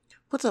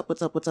What's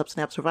up,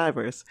 Snap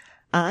survivors?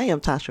 I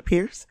am Tasha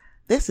Pierce.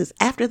 This is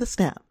After the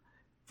Snap,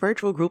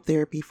 virtual group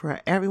therapy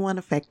for everyone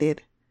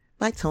affected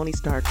by Tony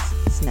Stark's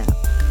snap.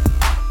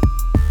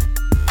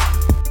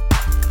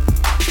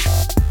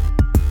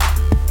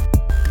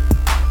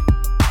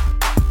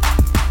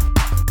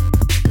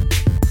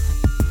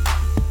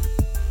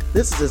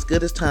 This is as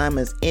good a time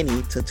as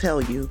any to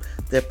tell you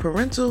that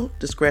parental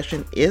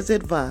discretion is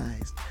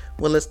advised.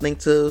 When listening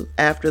to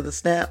After the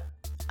Snap,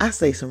 I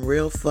say some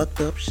real fucked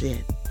up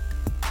shit.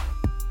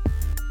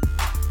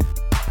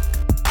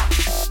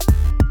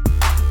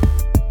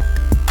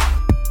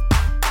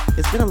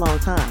 It's been a long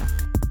time.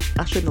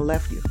 I shouldn't have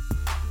left you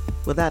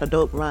without a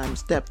dope rhyme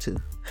step to.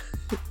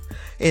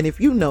 And if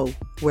you know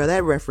where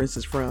that reference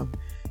is from,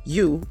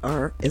 you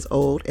are as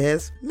old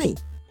as me.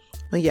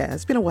 But yeah,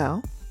 it's been a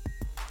while.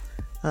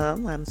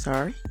 I'm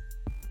sorry.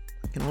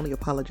 I can only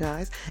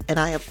apologize. And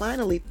I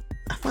finally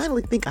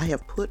think I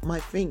have put my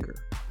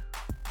finger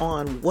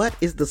on what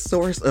is the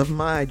source of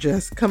my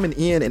just coming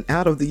in and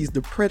out of these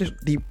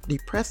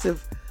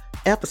depressive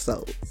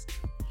episodes.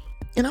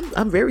 And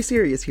I'm very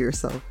serious here,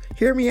 so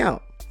hear me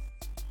out.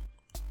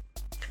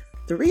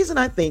 The reason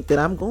I think that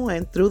I'm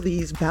going through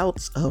these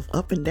bouts of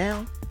up and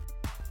down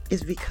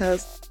is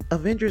because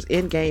Avengers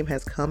Endgame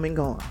has come and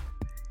gone.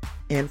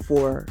 And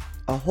for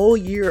a whole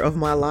year of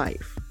my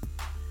life,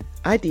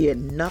 I did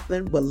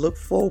nothing but look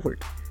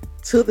forward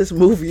to this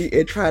movie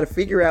and try to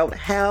figure out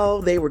how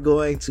they were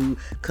going to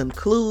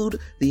conclude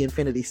the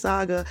Infinity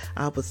Saga.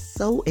 I was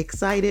so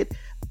excited.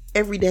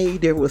 Every day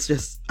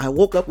I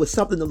woke up with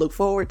something to look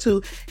forward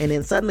to, and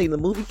then suddenly the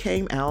movie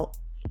came out.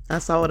 I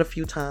saw it a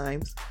few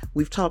times.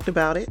 We've talked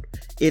about it.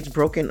 It's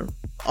broken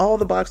all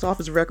the box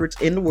office records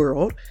in the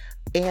world,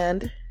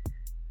 and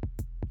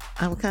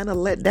I'm kind of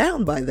let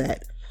down by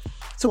that.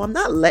 So I'm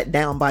not let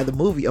down by the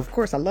movie. Of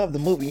course, I love the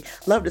movie.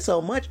 Loved it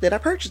so much that I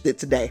purchased it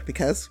today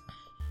because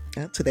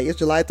today is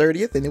July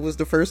 30th and it was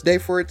the first day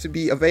for it to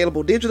be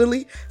available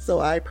digitally. So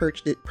I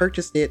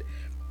purchased it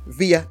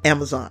via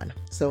Amazon.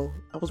 So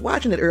I was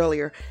watching it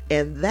earlier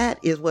and that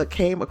is what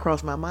came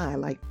across my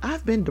mind. Like,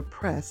 I've been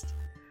depressed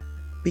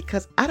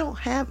because I won't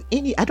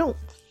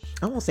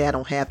say I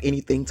don't have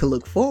anything to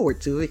look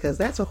forward to, because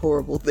that's a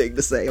horrible thing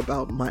to say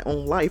about my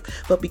own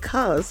life, but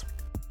because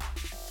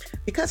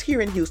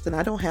here in Houston,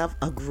 I don't have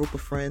a group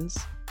of friends.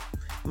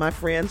 My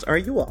friends are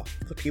you all,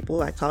 the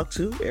people I talk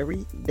to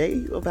every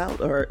day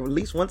about, or at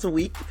least once a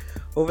week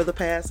over the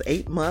past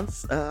 8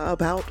 months,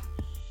 about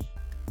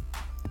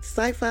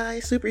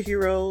sci-fi,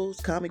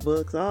 superheroes, comic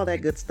books, all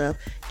that good stuff.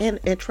 And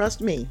trust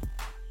me,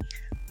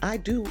 I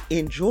do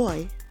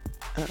enjoy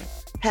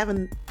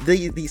having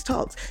these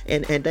talks.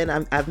 And then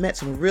I've met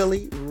some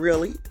really,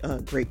 really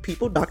great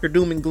people. Dr.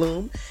 Doom and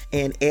Gloom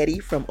and Eddie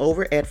from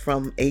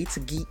A to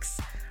Geeks.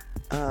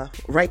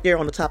 Right there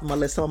on the top of my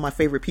list. Some of my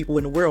favorite people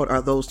in the world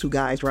are those two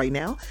guys right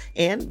now.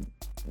 And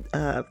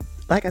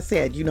like I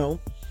said,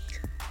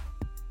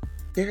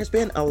 there has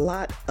been a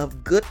lot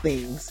of good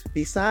things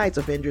besides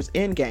Avengers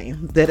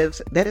Endgame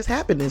that has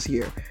happened this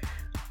year.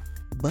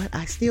 But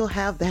I still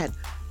have that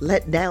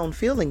let down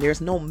feeling.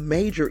 There's no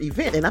major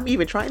event, and I'm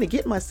even trying to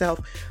get myself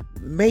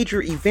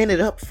major evented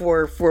up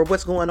for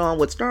what's going on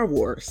with Star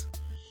Wars,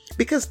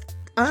 because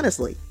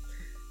honestly,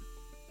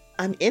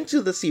 I'm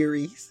into the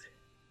series.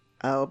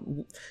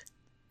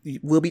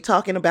 We'll be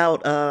talking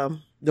about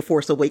The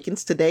Force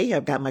Awakens today.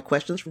 I've got my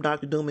questions from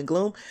Dr. Doom and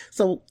Gloom.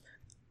 So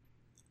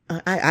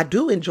I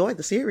do enjoy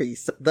the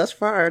series. Thus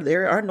far,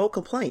 there are no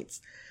complaints.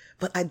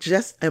 But I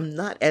just am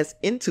not as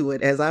into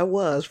it as I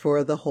was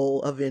for the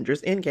whole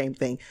Avengers Endgame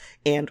thing.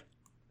 And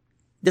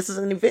this is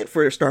an event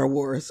for Star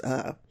Wars.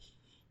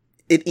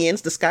 It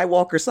ends the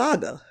Skywalker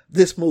saga,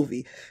 this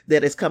movie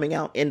that is coming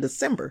out in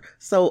December.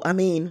 So, I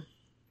mean,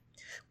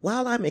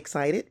 while I'm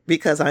excited,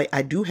 because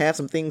I do have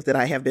some things that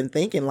I have been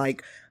thinking,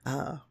 like,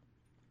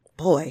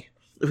 boy,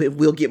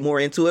 we'll get more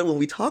into it when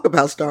we talk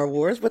about Star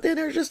Wars, but then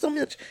there's just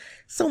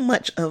so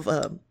much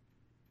of,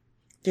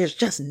 there's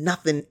just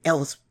nothing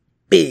else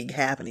big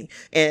happening.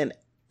 And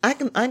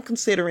I'm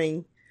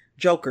considering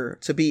Joker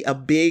to be a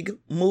big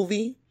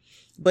movie,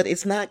 but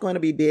it's not going to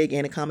be big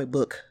in a comic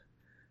book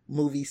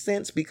movie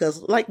sense,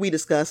 because like we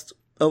discussed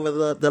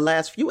over the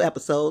last few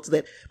episodes,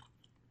 that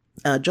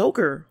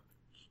Joker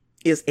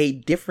is a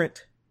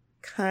different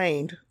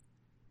kind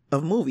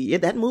of movie.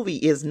 That movie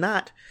is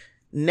not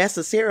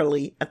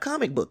necessarily a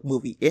comic book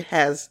movie. It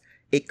has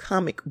a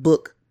comic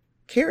book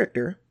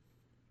character,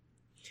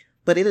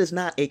 but it is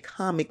not a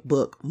comic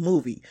book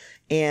movie.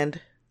 And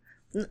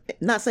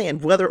not saying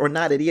whether or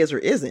not it is or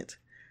isn't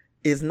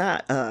is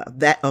not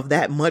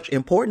that much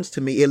importance to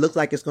me. It looks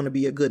like it's going to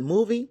be a good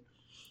movie.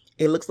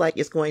 It looks like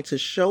it's going to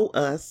show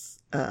us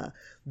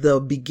the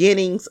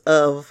beginnings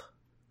of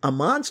a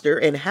monster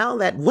and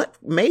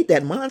what made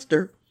that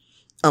monster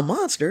a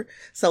monster.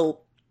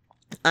 So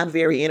I'm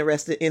very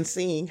interested in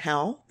seeing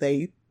how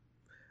they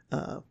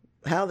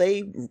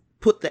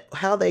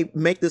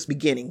make this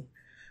beginning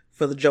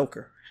for the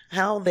Joker,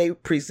 how they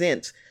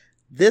present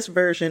this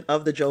version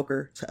of the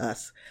Joker to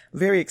us.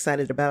 Very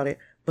excited about it.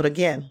 But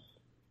again,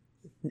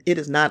 It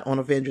is not on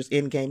Avengers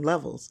Endgame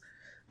levels.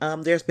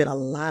 There's been a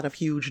lot of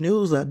huge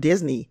news.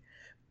 Disney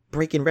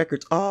breaking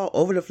records all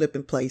over the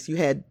flipping place. You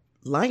had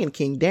Lion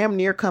King damn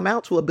near come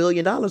out to $1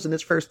 billion in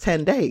its first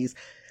 10 days.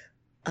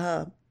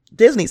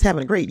 Disney's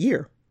having a great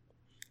year.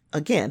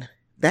 Again,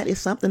 that is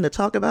something to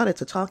talk about.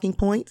 It's a talking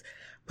point,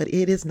 but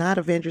it is not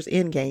Avengers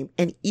Endgame.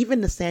 And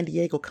even the San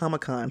Diego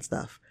Comic-Con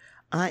stuff,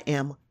 I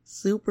am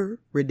super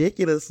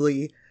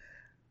ridiculously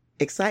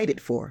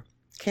excited for.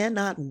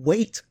 Cannot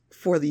wait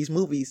for these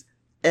movies,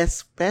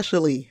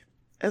 especially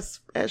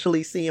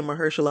seeing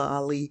Mahershala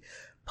Ali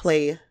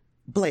play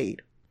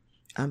Blade.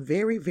 I'm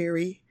very,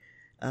 very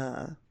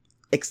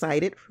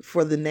excited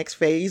for the next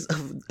phase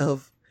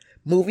of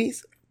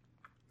movies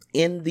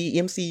in the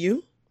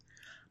MCU.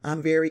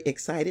 I'm very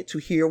excited to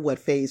hear what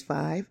Phase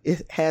 5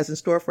 has in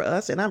store for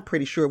us, and I'm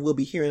pretty sure we'll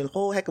be hearing a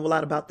whole heck of a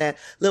lot about that a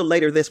little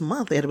later this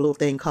month. They had a little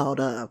thing called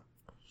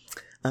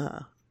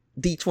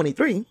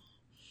D23.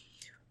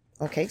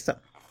 Okay, so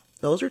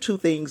those are two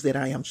things that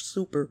I am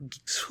super,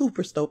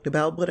 super stoked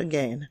about. But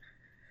again,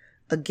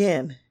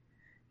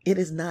 it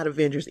is not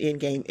Avengers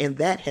Endgame, and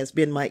that has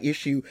been my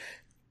issue.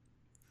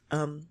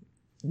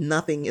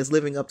 Nothing is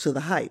living up to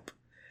the hype,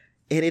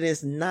 and it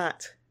is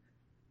not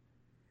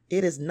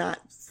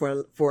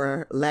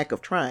for lack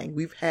of trying.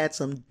 We've had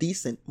some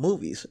decent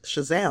movies.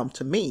 Shazam,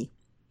 to me,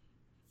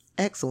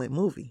 excellent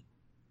movie.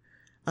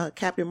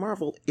 Captain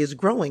Marvel is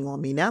growing on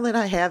me. Now that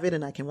I have it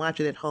and I can watch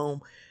it at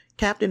home,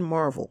 Captain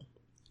Marvel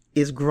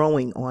is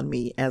growing on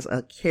me as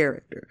a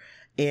character.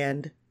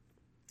 And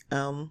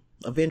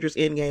Avengers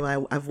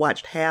Endgame, I've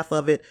watched half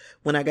of it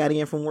when I got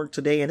in from work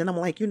today, and then I'm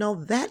like,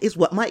 that is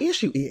what my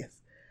issue is.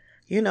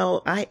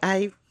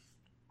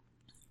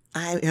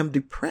 I am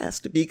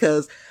depressed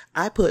because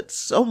I put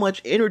so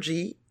much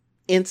energy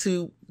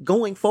into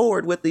going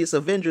forward with this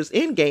Avengers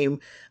Endgame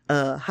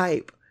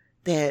hype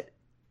that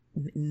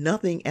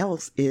nothing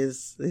else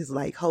is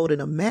like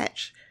holding a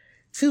match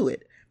to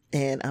it.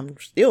 And I'm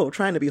still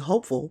trying to be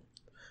hopeful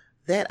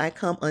that I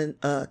come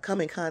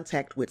in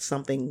contact with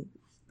something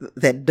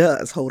that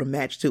does hold a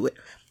match to it.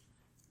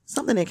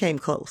 Something that came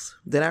close,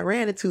 that I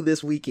ran into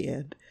this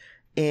weekend.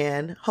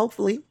 And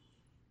hopefully,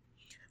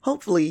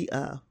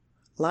 a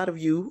lot of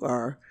you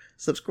are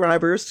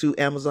subscribers to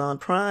Amazon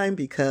Prime,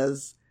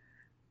 because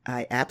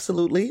I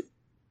absolutely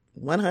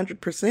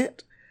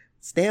 100%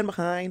 stand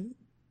behind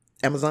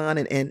Amazon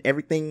and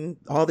everything,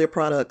 all their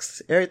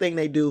products, everything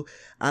they do.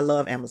 I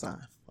love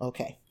Amazon.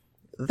 Okay.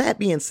 That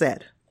being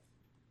said,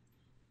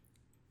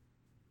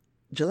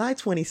 July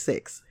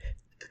 26th,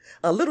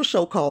 a little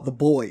show called The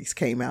Boys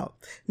came out.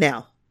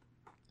 Now,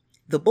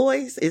 The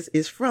Boys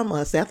is from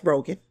Seth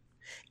Rogen,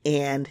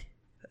 and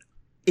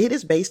it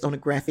is based on a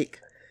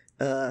graphic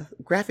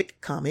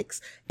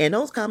comics, and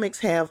those comics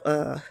have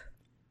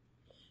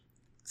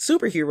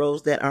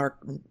superheroes that are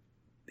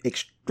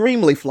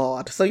extremely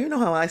flawed. So you know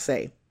how I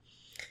say,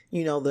 the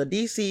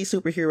DC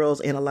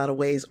superheroes in a lot of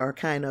ways are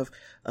kind of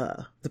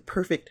the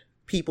perfect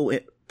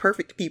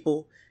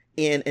people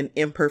in an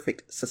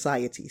imperfect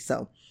society.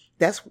 So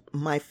that's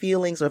my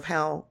feelings of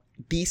how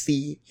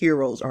DC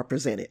heroes are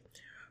presented.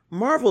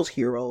 Marvel's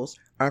heroes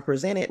are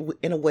presented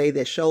in a way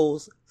that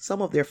shows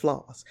some of their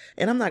flaws.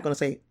 And I'm not going to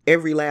say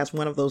every last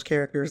one of those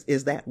characters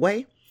is that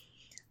way.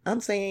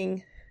 I'm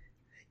saying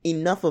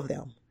enough of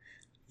them.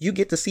 You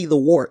get to see the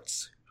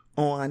warts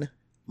on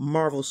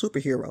Marvel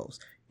superheroes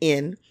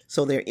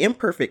so they're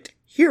imperfect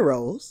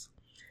heroes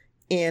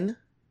in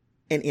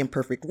an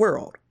imperfect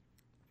world.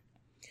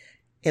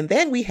 And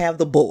then we have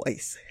the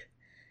boys.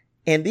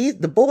 And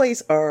the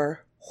boys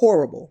are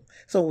horrible.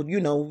 So,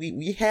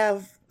 we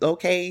have,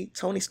 okay,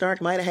 Tony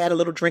Stark might have had a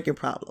little drinking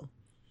problem.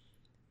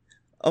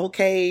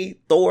 Okay,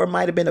 Thor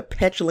might have been a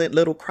petulant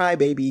little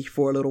crybaby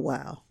for a little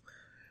while.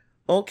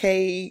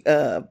 Okay,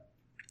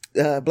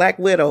 Black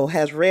Widow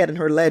has red in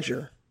her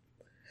ledger.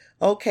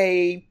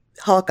 Okay,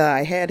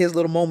 Hawkeye had his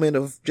little moment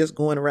of just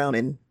going around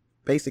and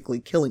basically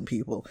killing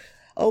people.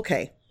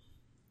 Okay.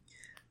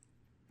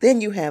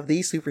 Then you have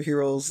these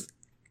superheroes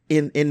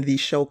in the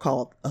show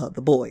called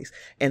The Boys.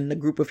 And the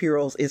group of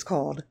heroes is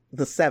called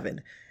The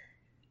Seven.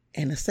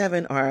 And the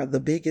Seven are the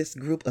biggest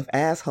group of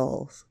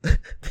assholes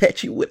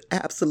that you would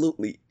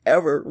absolutely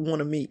ever want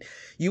to meet.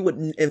 You would,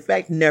 in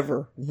fact,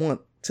 never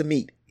want to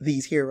meet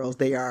these heroes.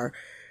 They are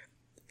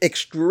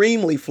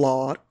extremely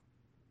flawed.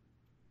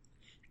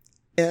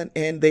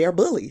 And they are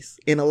bullies.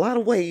 In a lot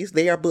of ways,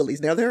 they are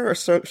bullies. Now, there are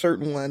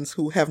certain ones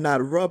who have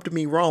not rubbed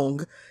me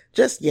wrong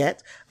just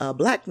yet.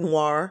 Black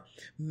Noir,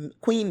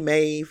 Queen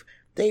Maeve,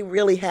 they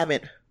really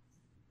haven't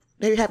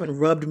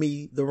rubbed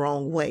me the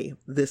wrong way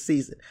this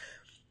season.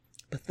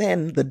 But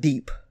then the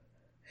Deep.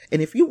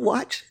 And if you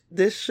watch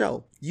this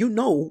show, you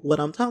know what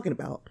I'm talking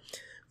about.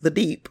 The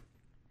Deep,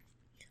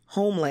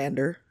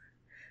 Homelander,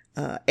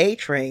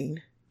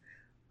 A-Train,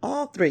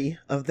 all three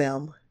of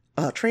them,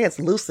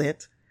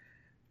 Translucent,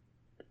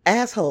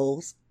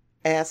 assholes.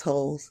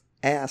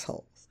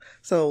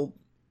 So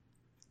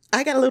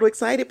I got a little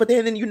excited, but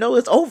then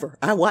it's over.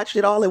 I watched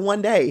it all in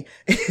one day.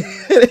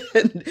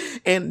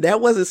 and that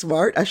wasn't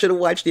smart. I should have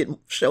watched it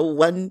show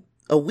one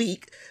a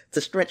week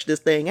to stretch this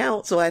thing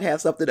out so I'd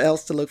have something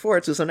else to look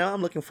forward to. So now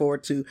I'm looking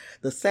forward to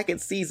the second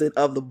season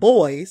of The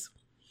Boys,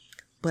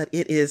 but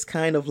it is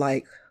kind of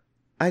like,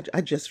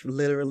 I just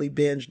literally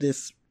binged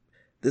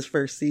this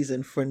first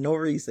season for no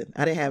reason.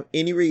 I didn't have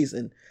any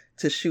reason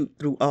to shoot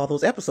through all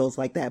those episodes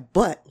like that,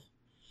 but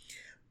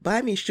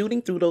by me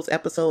shooting through those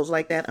episodes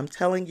like that, I'm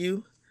telling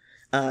you,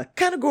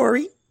 kind of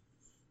gory.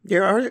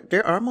 There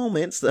are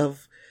moments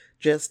of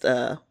just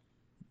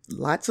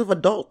lots of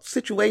adult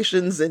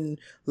situations and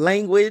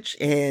language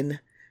and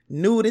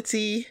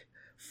nudity,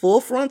 full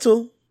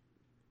frontal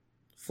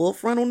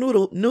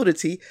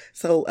nudity.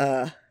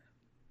 So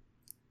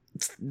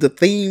the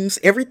themes,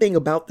 everything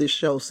about this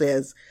show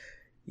says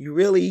you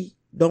really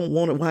don't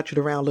want to watch it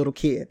around little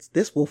kids.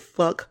 This will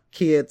fuck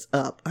kids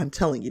up. I'm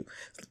telling you.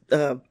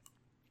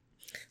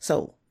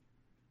 So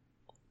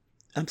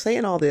I'm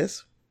saying all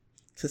this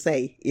to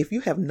say, if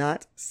you have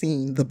not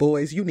seen The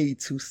Boys, you need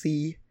to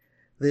see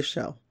this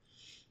show.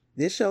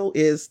 This show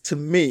is, to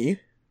me,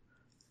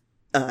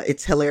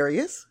 it's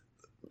hilarious.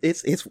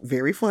 It's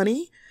very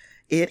funny.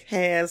 It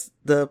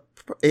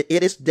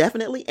is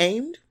definitely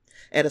aimed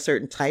at a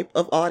certain type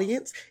of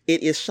audience.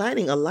 It is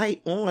shining a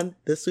light on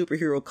the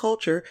superhero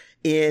culture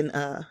in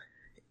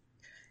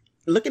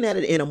looking at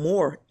it in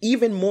a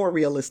even more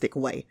realistic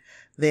way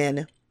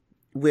than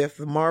with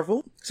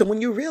Marvel. So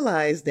when you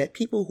realize that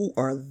people who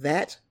are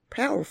that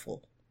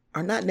powerful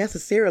are not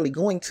necessarily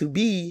going to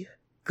be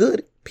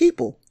good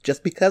people,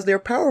 just because they're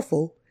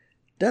powerful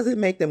doesn't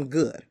make them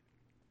good.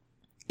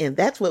 And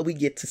that's what we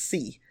get to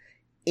see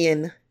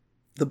in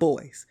The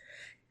Boys.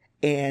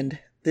 And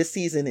this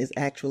season is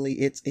actually,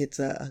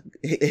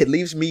 it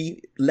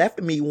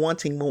left me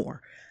wanting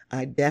more.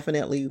 I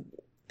definitely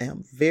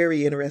am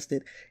very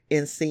interested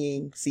in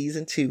seeing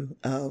season 2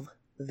 of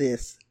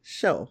this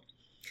show.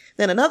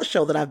 Then another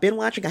show that I've been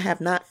watching, I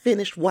have not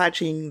finished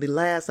watching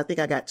I think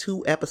I got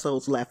 2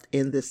 episodes left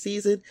in this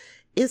season,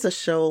 is a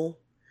show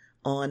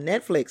on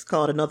Netflix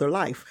called Another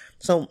Life.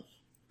 So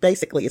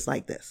basically it's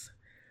like this.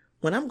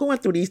 When I'm going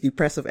through these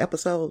depressive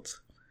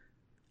episodes,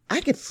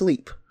 I can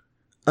sleep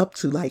up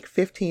to like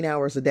 15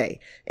 hours a day.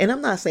 And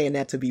I'm not saying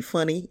that to be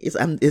funny. It's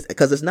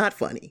because it's not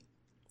funny.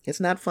 It's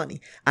not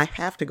funny. I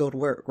have to go to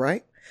work,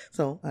 right?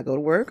 So I go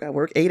to work. I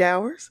work 8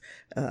 hours.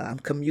 I'm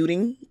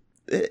commuting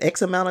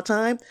X amount of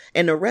time.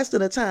 And the rest of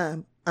the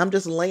time, I'm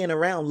just laying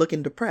around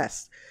looking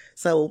depressed.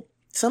 So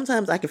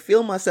sometimes I can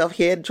feel myself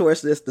head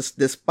towards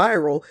this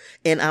spiral,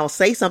 and I'll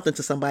say something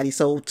to somebody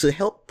so to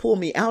help pull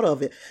me out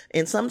of it.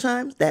 And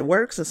sometimes that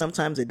works and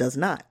sometimes it does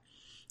not.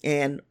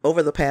 And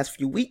over the past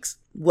few weeks,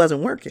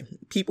 wasn't working.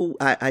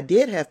 I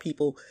did have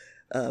people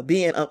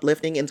being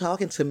uplifting and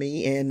talking to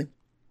me and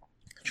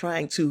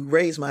trying to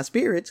raise my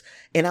spirits.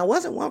 And I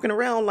wasn't walking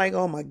around like,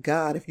 oh my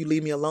God, if you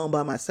leave me alone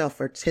by myself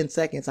for 10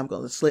 seconds, I'm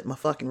going to slit my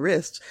fucking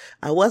wrists.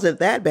 I wasn't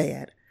that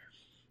bad.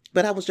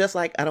 But I was just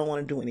like, I don't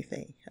want to do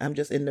anything. I'm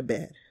just in the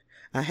bed.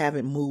 I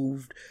haven't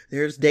moved.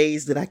 There's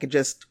days that I could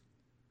just,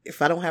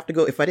 if I didn't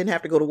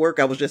have to go to work,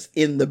 I was just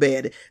in the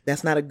bed.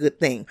 That's not a good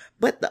thing.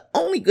 But the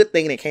only good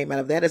thing that came out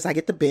of that is I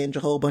get to binge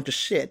a whole bunch of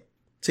shit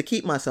to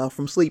keep myself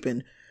from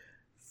sleeping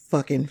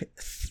fucking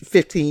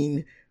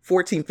 15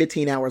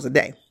 hours a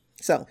day.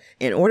 So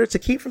in order to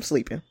keep from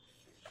sleeping,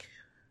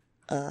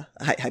 I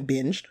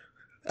binged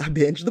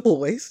The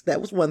Boys.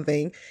 That was one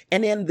thing.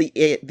 And then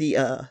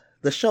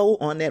the show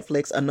on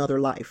Netflix, Another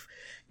Life.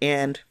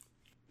 And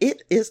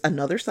it is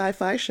another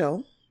sci-fi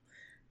show.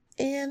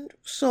 And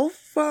so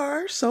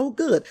far, so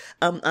good.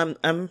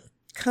 I'm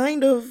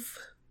kind of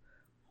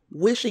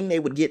wishing they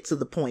would get to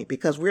the point,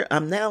 because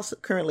I'm now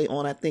currently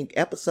on, I think,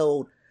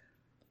 episode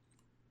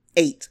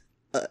 8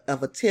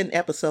 of a 10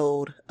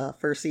 episode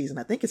first season.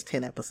 I think it's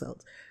 10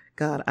 episodes.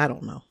 God, I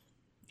don't know.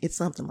 It's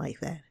something like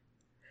that.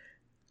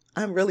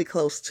 I'm really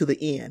close to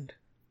the end.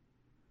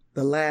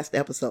 The last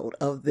episode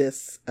of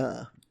this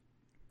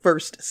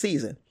first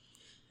season.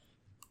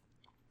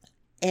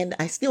 And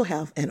I still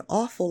have an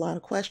awful lot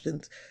of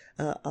questions.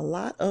 A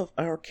lot of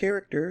our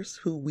characters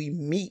who we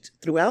meet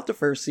throughout the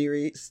first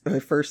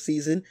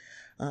season,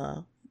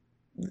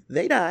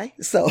 they die.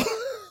 So,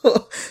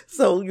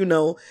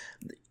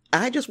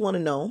 I just want to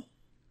know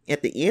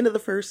at the end of the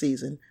first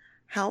season,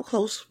 how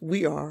close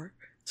we are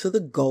to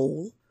the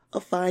goal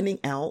of finding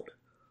out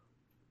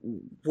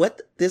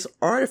what this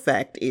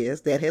artifact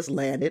is that has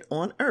landed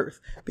on Earth,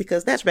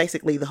 because that's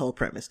basically the whole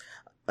premise.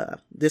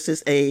 This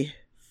is a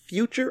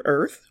future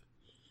Earth,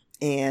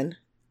 and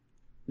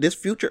this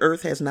future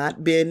Earth has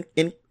not been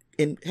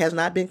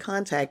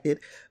contacted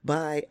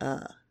by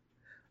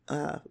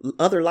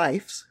other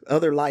life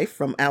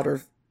from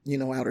outer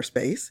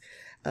space,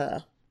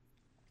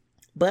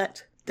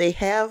 but they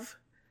have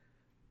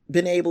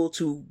been able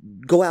to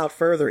go out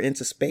further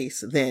into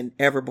space than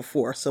ever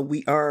before. So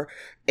we are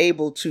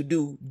able to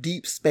do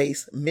deep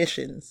space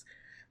missions,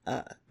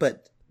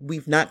 but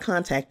we've not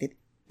contacted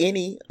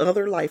any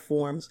other life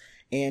forms,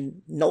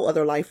 and no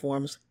other life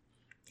forms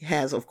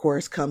has, of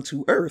course, come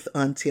to Earth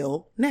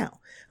until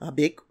now. A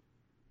big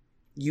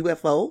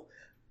UFO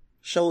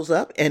shows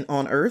up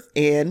on Earth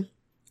and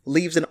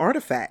leaves an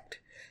artifact.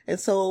 And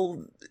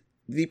so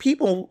the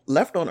people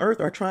left on Earth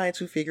are trying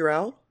to figure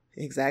out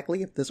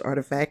exactly if this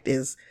artifact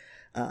is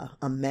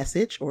a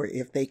message, or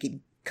if they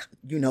can,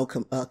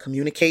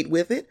 communicate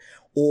with it,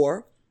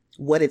 or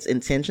what its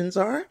intentions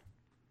are.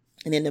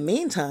 And in the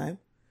meantime,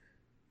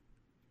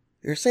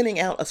 they're sending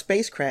out a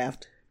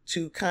spacecraft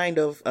to kind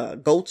of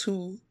go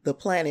to the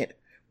planet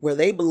where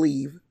they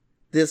believe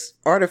this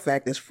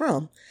artifact is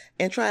from,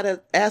 and try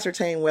to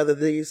ascertain whether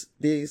these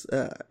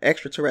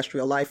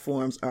extraterrestrial life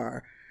forms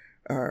are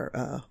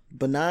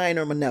benign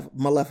or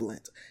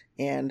malevolent.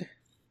 And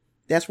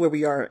that's where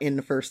we are in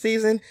the first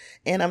season.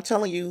 And I'm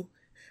telling you,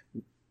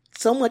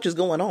 so much is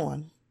going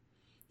on.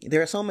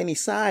 There are so many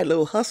side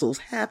little hustles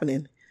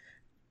happening.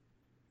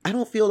 I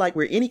don't feel like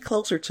we're any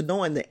closer to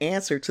knowing the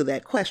answer to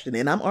that question.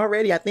 And I'm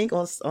already, I think,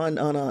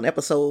 on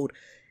episode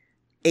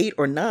 8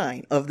 or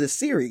 9 of this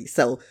series.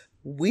 So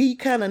we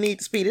kind of need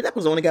to speed it up.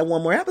 We've only got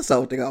one more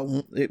episode to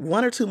go,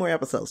 1 or 2 more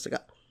episodes to go.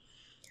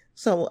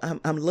 So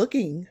I'm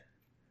looking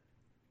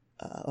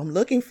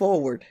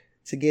forward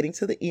to getting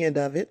to the end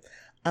of it.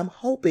 I'm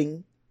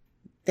hoping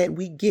that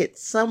we get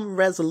some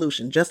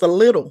resolution, just a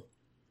little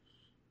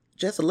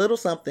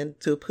something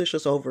to push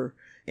us over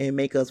and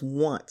make us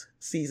want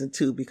season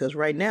 2. Because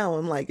right now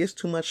I'm like, it's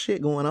too much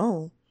shit going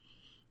on.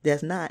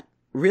 That's not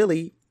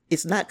really,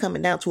 it's not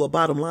coming down to a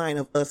bottom line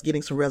of us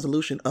getting some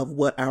resolution of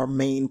what our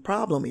main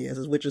problem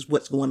is, which is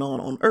what's going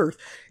on Earth.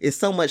 Is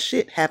so much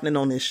shit happening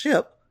on this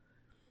ship,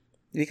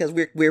 because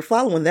we're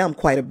following them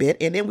quite a bit.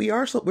 And then we're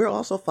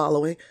also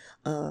following,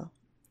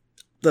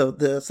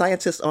 the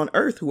scientists on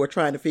Earth who are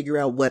trying to figure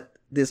out what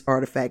this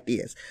artifact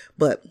is.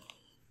 But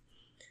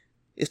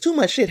it's too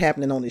much shit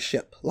happening on this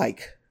ship.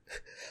 Like,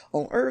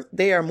 on Earth,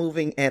 they are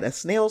moving at a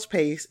snail's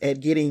pace at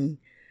getting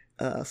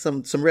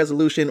some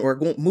resolution, or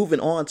moving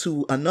on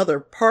to another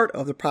part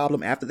of the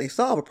problem after they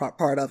solve a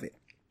part of it.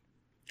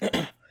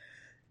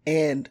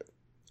 And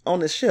on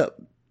the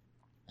ship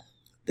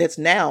that's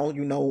now,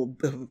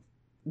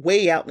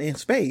 way out in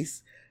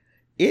space,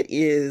 it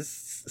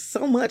is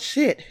so much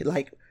shit.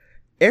 Like,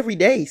 every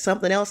day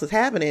something else is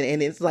happening,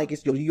 and it's like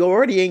you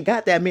already ain't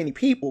got that many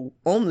people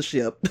on the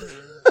ship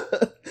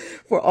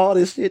for all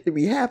this shit to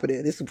be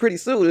happening. It's pretty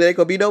soon there ain't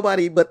gonna be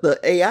nobody but the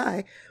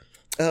AI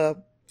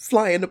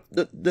flying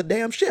the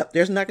damn ship.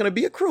 There's not gonna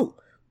be a crew.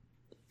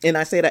 And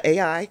I say the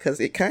AI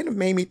because it kind of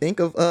made me think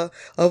of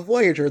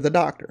Voyager, the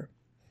Doctor,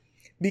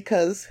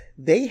 because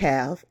they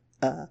have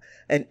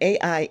an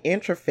AI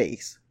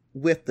interface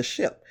with the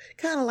ship,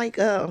 kind of like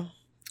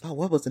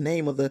what was the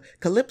name of the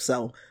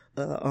Calypso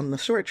on the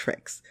short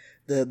treks?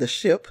 The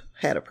ship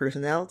had a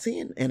personality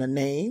and a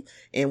name,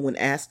 and when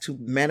asked to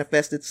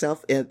manifest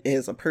itself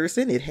as a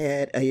person, it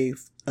had a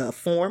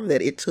form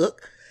that it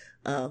took.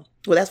 Well,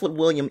 that's what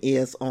William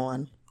is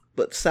on,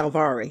 but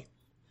Salvari.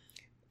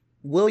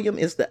 William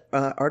is the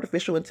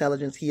artificial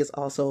intelligence. He is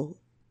also,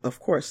 of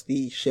course,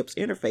 the ship's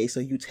interface. So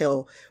you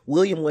tell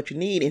William what you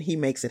need, and he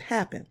makes it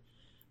happen.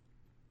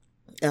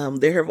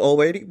 There have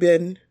already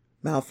been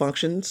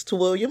malfunctions to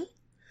William.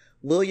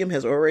 William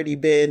has already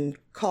been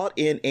caught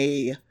in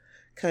a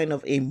kind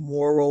of a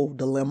moral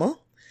dilemma.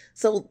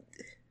 So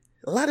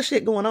a lot of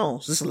shit going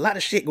on. Just a lot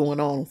of shit going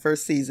on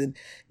first season.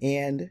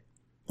 And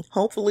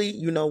hopefully,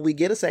 we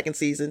get a second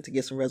season to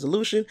get some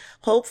resolution.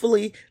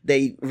 Hopefully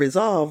they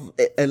resolve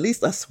at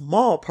least a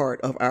small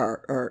part of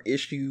our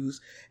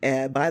issues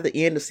by the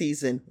end of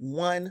season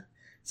 1,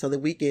 so that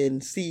we can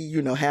see,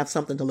 have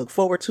something to look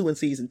forward to in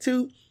season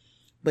 2.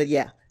 But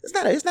yeah,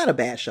 it's not a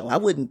bad show. I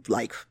wouldn't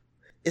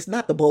it's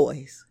not The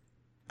Boys.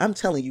 I'm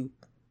telling you,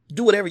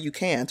 do whatever you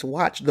can to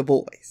watch The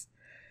Boys.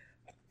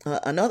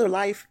 Another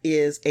Life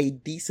is a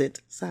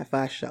decent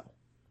sci-fi show.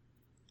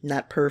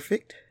 Not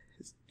perfect,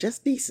 it's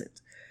just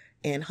decent.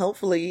 And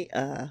hopefully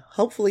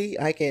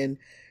I can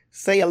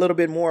say a little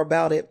bit more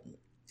about it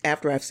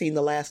after I've seen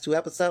the last 2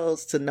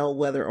 episodes to know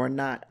whether or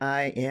not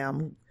I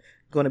am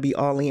going to be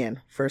all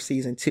in for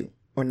season 2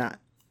 or not.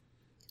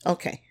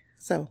 Okay,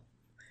 so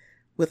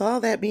with all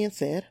that being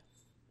said,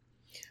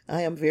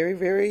 I am very,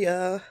 very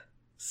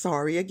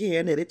sorry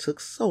again that it took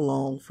so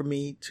long for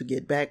me to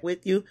get back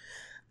with you.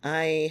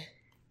 I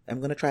am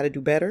going to try to do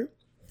better.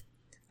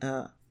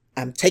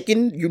 I'm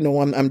taking,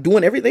 I'm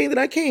doing everything that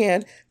I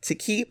can to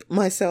keep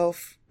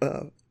myself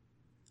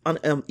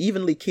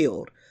evenly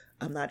killed.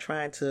 I'm not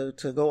trying to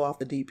go off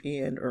the deep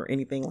end or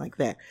anything like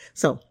that.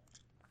 So,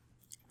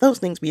 those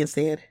things being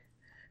said,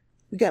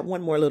 we got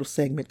one more little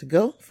segment to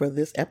go for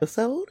this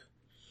episode.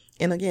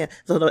 And again,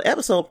 so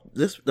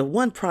the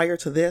one prior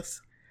to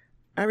this,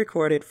 I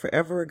recorded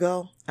forever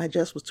ago. I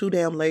just was too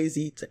damn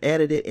lazy to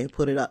edit it and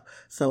put it up.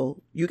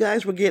 So you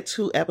guys will get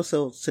 2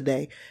 episodes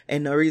today.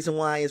 And the reason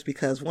why is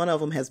because one of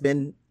them has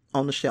been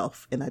on the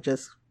shelf, and I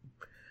just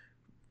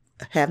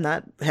have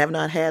not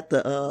had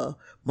the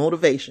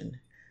motivation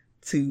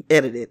to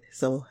edit it.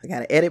 So I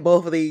got to edit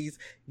both of these,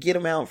 get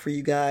them out for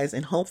you guys,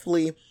 and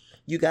hopefully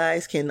you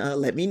guys can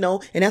let me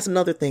know. And that's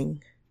another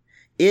thing.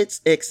 It's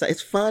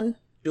fun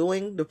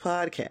doing the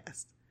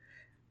podcast.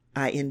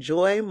 I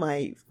enjoy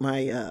my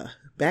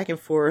back and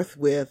forth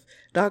with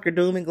Dr.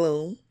 Doom and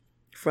Gloom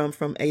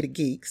from Ada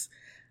Geeks.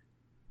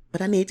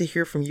 But I need to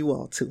hear from you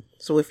all too.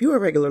 So if you're a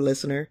regular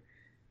listener,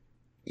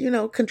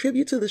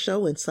 contribute to the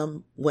show in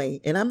some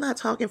way. And I'm not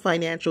talking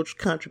financial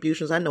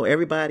contributions. I know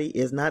everybody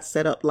is not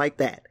set up like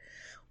that.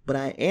 But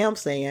I am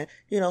saying,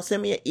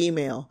 send me an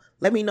email.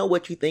 Let me know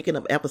what you're thinking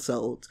of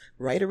episodes.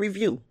 Write a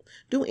review.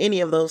 Do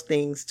any of those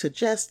things to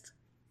just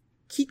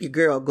keep your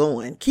girl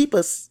going. Keep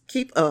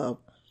a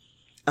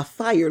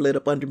fire lit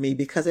up under me.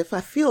 Because if I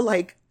feel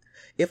like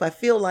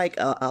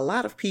a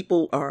lot of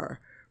people are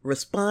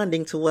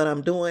responding to what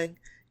I'm doing,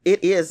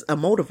 it is a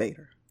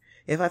motivator.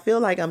 If I feel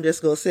like I'm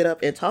just going to sit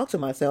up and talk to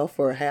myself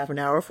for half an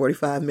hour,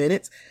 45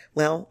 minutes,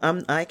 well,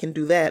 I can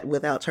do that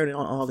without turning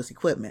on all this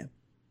equipment.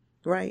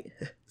 Right?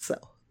 So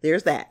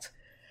there's that.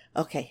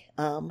 Okay.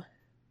 We're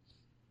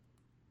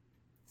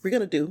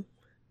going to do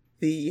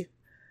the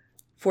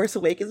Force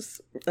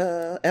Awakens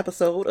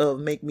episode of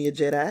Make Me a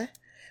Jedi.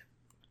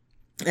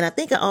 And I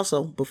think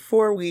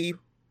before we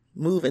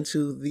move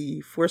into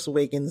the Force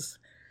Awakens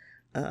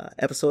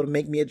episode of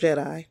Make Me a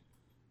Jedi,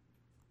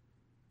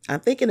 I'm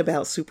thinking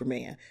about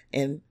Superman,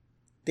 and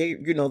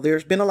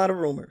there's been a lot of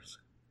rumors,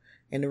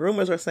 and the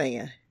rumors are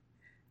saying,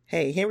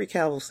 hey, Henry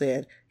Cavill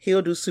said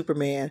he'll do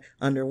Superman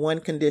under one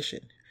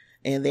condition,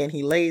 and then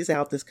he lays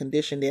out this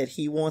condition that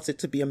he wants it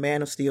to be a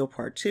Man of Steel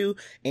Part 2,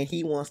 and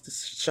he wants to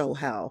show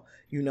how,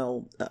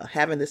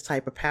 having this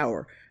type of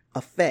power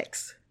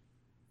affects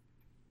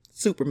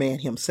Superman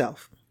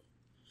himself.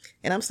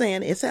 And I'm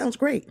saying, it sounds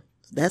great.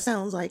 That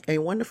sounds like a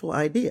wonderful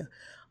idea.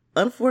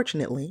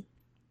 Unfortunately,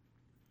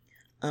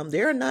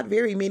 there are not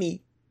very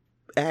many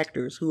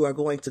actors who are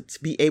going to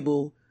be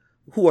able,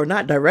 who are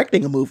not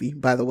directing a movie,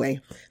 by the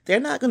way. They're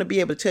not going to be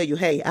able to tell you,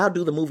 hey, I'll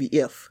do the movie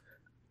if.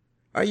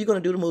 Are you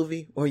going to do the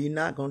movie or are you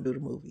not going to do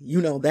the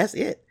movie? That's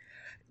it.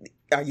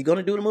 Are you going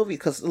to do the movie?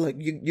 Because look,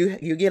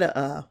 you get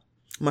a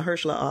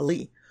Mahershala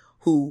Ali,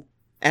 who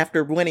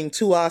after winning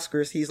 2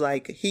 Oscars,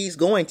 he's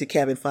going to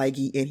Kevin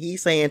Feige and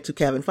he's saying to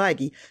Kevin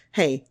Feige,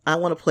 hey, I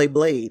want to play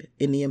Blade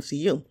in the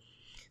MCU.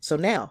 So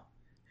now,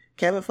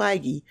 Kevin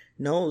Feige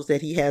knows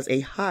that he has a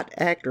hot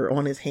actor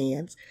on his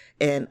hands,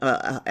 and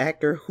an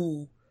actor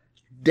who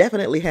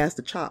definitely has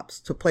the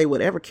chops to play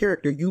whatever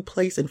character you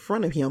place in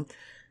front of him.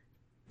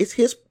 It's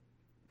his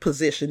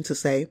position to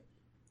say,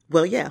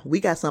 well, yeah, we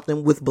got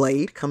something with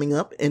Blade coming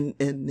up in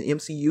the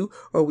MCU,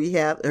 or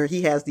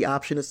he has the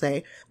option to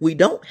say, we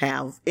don't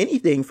have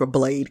anything for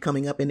Blade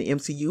coming up in the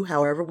MCU.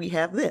 However, we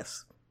have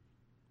this.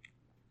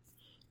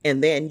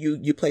 And then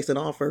you place an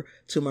offer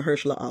to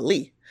Mahershala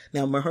Ali.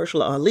 Now,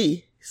 Mahershala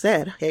Ali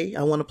said, hey,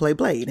 I want to play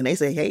Blade. And they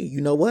say, hey,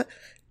 you know what?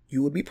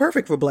 You would be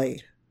perfect for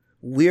Blade.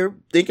 We're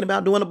thinking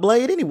about doing a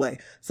Blade anyway.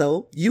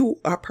 So you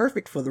are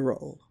perfect for the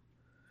role.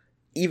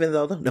 Even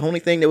though the only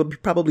thing that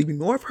would probably be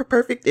more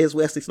perfect is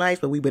Wesley Snipes,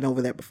 but we've been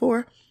over that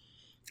before.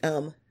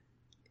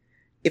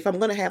 If I'm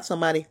going to have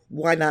somebody,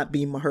 why not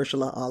be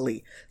Mahershala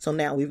Ali? So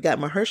now we've got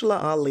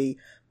Mahershala Ali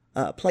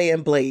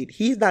playing Blade.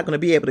 He's not going to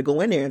be able to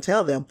go in there and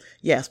tell them,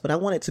 yes, but I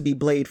want it to be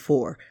Blade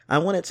 4. I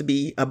want it to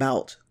be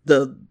about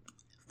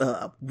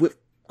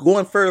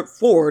going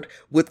forward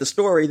with the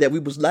story that we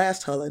was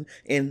last telling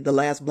in the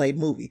last Blade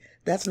movie.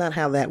 That's not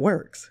how that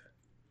works.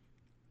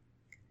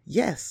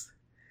 Yes,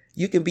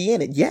 you can be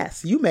in it.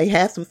 Yes, you may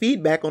have some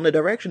feedback on the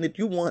direction that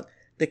you want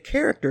the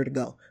character to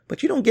go,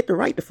 but you don't get to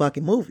write the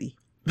fucking movie.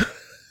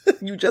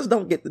 You just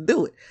don't get to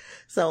do it.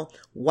 So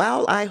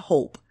while I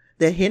hope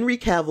that Henry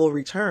Cavill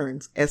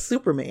returns as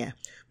Superman,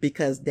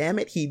 because damn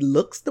it, he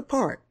looks the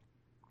part.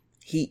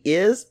 He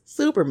is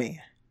Superman.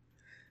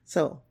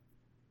 So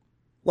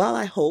while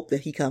I hope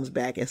that he comes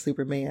back as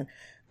Superman,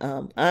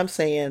 I'm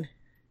saying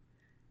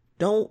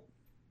don't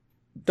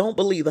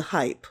believe the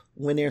hype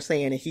when they're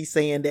saying that he's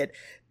saying that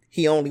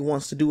he only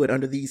wants to do it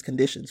under these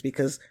conditions,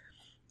 because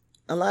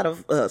a lot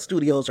of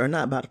studios are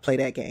not about to play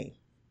that game.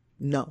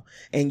 No.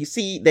 And you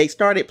see, they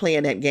started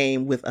playing that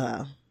game with,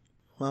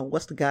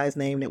 what's the guy's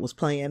name that was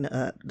playing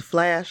The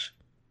Flash?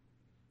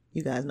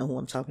 You guys know who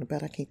I'm talking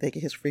about. I can't think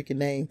of his freaking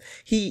name.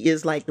 He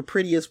is like the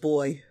prettiest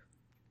boy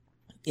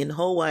in the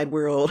whole wide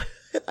world.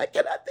 I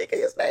cannot think of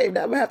his name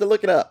now. I'm going to have to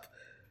look it up.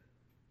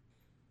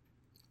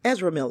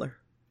 Ezra Miller.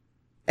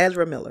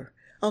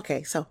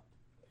 Okay, so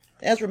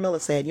Ezra Miller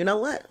said, you know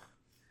what?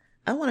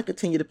 I want to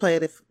continue to play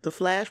the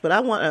Flash, but I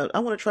want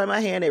to try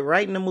my hand at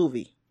writing a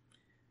movie.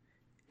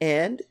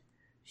 And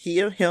he,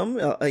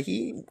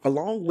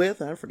 along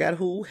with, I forgot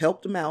who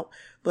helped him out,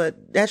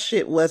 but that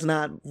shit was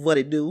not what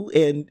it do.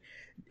 And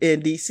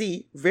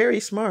DC very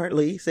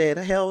smartly said,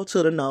 hell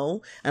to the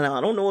no. And I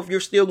don't know if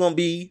you're still going to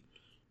be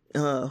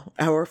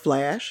our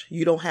Flash.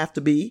 You don't have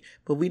to be,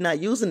 but we're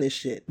not using this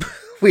shit.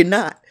 We're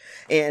not.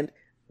 And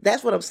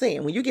that's what I'm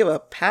saying. When you give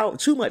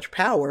too much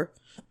power,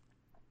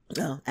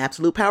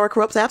 absolute power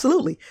corrupts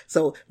absolutely.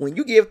 So when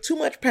you give too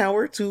much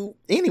power to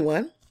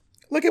anyone,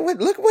 look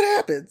what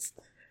happens.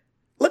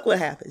 Look what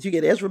happens. You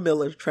get Ezra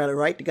Miller trying to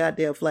write the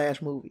goddamn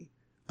Flash movie.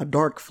 A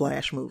dark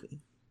Flash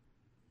movie.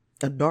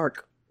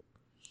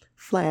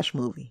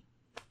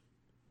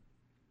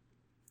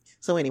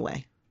 So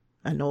anyway,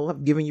 I know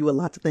I've given you a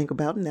lot to think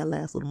about in that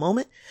last little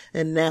moment.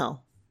 And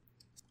now,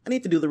 I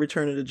need to do the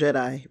Return of the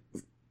Jedi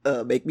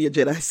Make Me a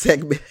Jedi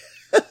segment.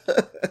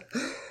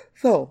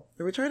 So,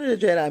 the Return of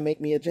the Jedi,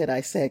 Make Me a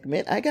Jedi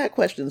segment. I got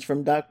questions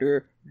from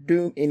Dr.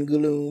 Doom and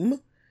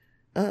Gloom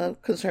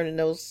concerning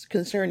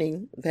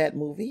that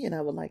movie, and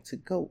I would like to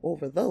go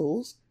over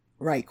those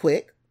right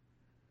quick.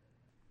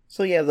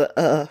 So yeah,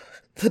 the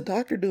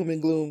Dr. Doom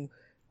and Gloom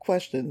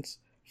questions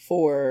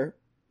for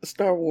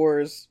Star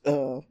Wars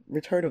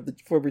Return of the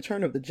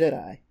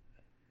Jedi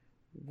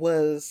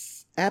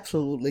was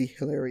absolutely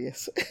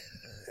hilarious.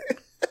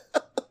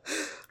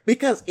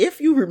 Because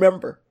if you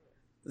remember,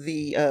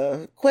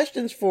 the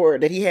questions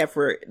that he had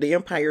for The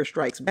Empire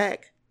Strikes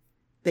Back,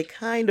 they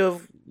kind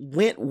of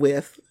went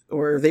with,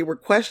 or they were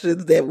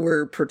questions that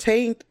were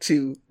pertained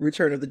to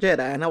Return of the Jedi.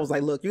 And I was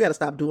like, look, you got to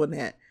stop doing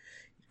that.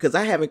 Because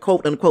I haven't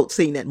quote unquote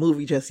seen that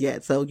movie just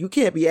yet. So you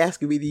can't be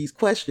asking me these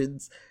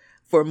questions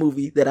for a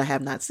movie that I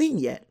have not seen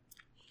yet.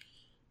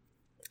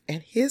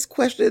 And his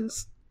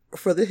questions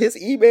for his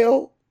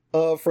email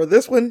for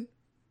this one,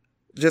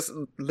 just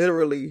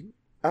literally,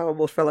 I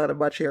almost fell out of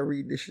my chair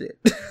reading this shit.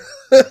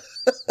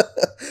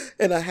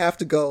 And I have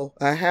to go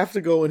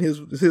in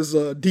his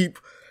deep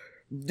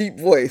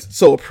voice.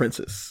 So,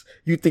 Princess,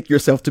 you think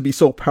yourself to be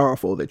so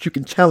powerful that you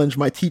can challenge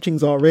my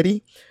teachings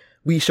already?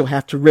 We shall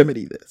have to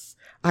remedy this.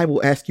 I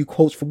will ask you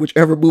quotes from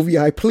whichever movie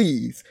I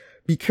please.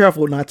 Be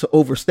careful not to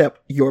overstep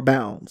your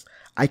bounds.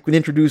 I can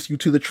introduce you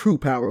to the true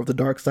power of the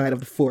dark side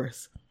of the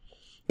Force.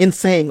 In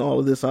saying all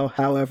of this,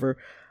 however,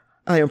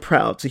 I am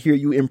proud to hear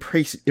you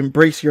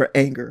embrace your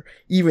anger,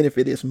 even if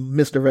it is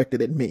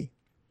misdirected at me.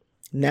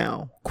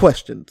 Now,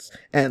 questions,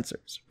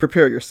 answers.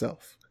 Prepare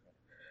yourself.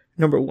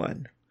 Number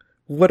 1.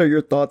 What are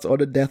your thoughts on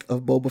the death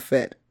of Boba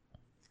Fett?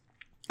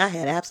 I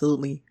had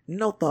absolutely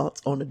no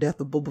thoughts on the death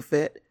of Boba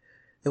Fett.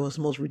 It was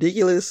the most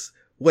ridiculous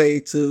way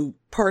to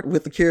part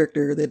with the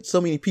character that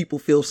so many people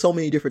feel so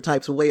many different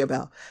types of way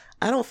about.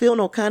 I don't feel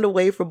no kind of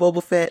way for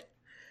Boba Fett.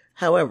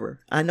 However,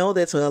 I know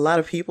that to a lot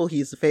of people,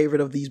 he's the favorite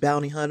of these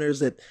bounty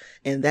hunters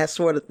and that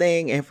sort of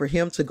thing. And for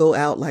him to go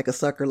out like a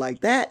sucker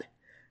like that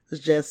was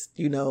just,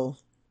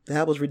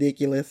 that was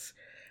ridiculous.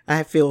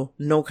 I feel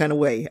no kind of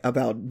way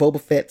about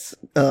Boba Fett's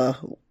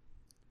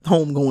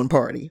homegoing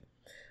party.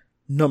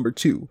 Number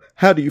 2,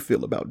 how do you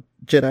feel about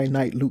Jedi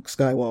Knight Luke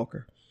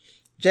Skywalker?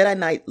 Jedi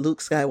Knight Luke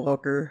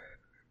Skywalker,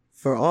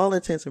 for all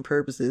intents and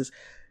purposes,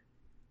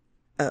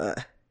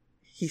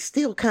 he's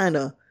still kind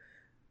of,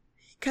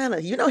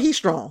 he's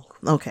strong.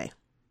 Okay.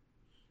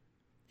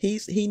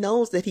 He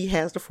knows that he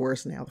has the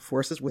Force now. The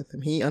Force is with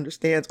him. He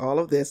understands all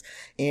of this.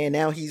 And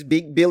now he's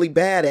Big Billy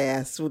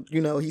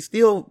Badass.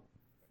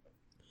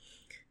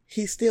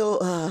 He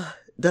still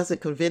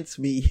doesn't convince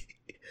me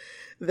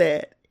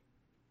that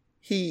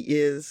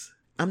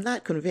I'm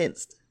not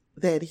convinced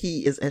that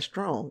he is as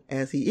strong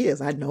as he is.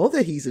 I know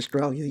that he's as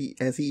strong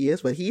as he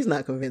is, but he's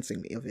not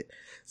convincing me of it.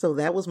 So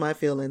that was my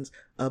feelings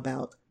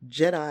about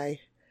Jedi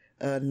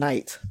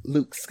Knight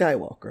Luke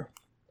Skywalker.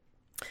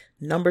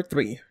 Number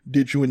 3,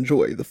 did you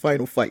enjoy the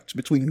final fight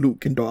between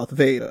Luke and Darth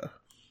Vader?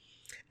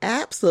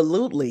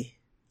 Absolutely.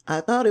 I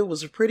thought it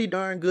was a pretty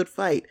darn good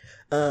fight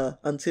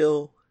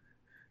until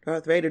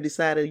Darth Vader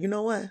decided, you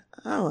know what?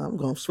 Oh, I'm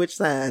going to switch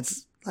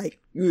sides. Like,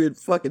 you're in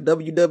fucking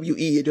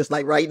WWE and just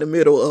like right in the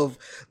middle of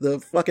the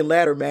fucking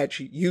ladder match,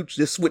 you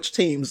just switch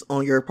teams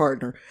on your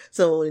partner.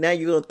 So now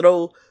you're going to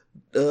throw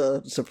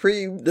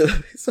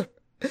the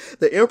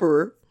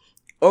Emperor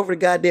over the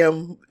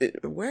goddamn,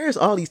 where's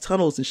all these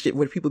tunnels and shit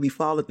where people be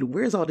falling through?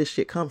 Where's all this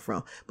shit come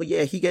from? But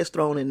yeah, he gets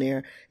thrown in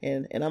there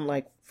and I'm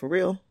like, for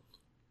real?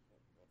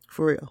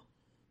 For real.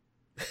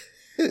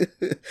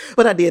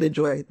 But I did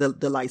enjoy the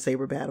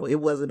lightsaber battle. It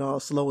wasn't all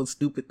slow and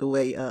stupid the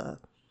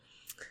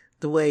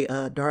way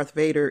Darth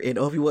Vader and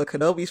Obi-Wan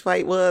Kenobi's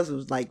fight was. It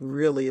was like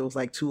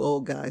two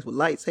old guys with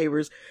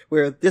lightsabers,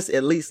 where this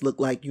at least looked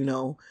like,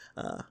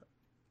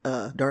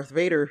 Darth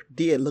Vader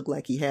did look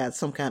like he had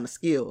some kind of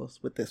skills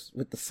with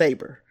the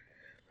saber.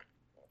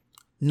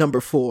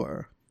 Number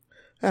 4.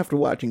 After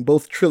watching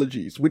both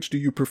trilogies, which do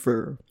you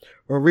prefer?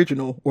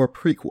 Original or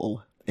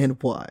prequel, and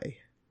why?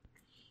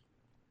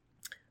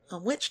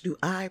 Which do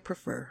I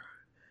prefer?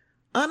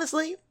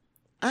 Honestly,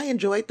 I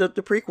enjoyed the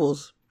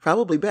prequels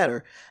probably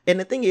better. And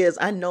the thing is,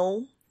 I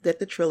know that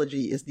the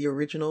trilogy is the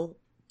original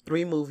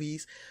 3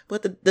 movies,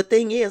 but the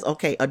thing is,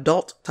 okay,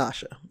 adult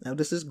Tasha. Now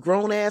this is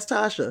grown ass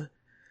Tasha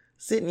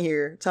sitting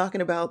here talking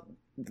about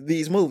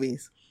these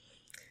movies.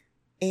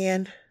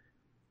 And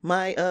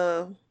I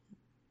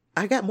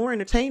got more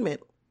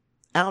entertainment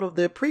out of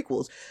the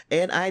prequels,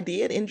 and I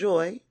did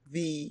enjoy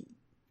the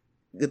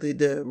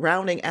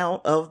rounding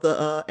out of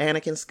the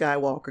Anakin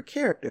Skywalker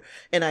character.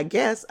 And I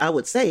guess I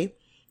would say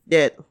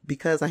that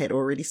because I had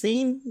already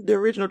seen the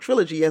original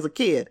trilogy as a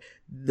kid,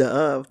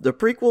 the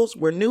prequels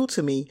were new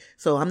to me,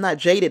 so I'm not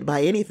jaded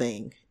by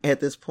anything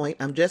at this point.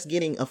 I'm just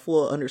getting a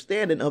full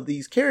understanding of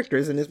these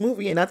characters in this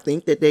movie, and I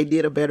think that they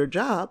did a better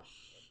job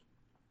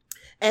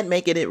at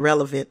making it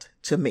relevant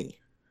to me.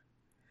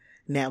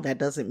 Now, that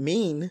doesn't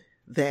mean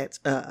that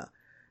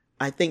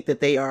I think that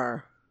they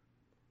are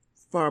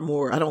far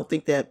more, I don't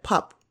think that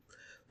pop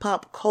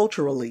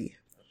culturally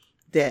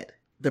that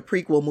the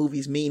prequel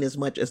movies mean as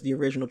much as the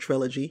original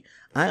trilogy.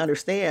 I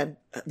understand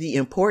the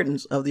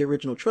importance of the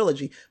original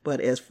trilogy,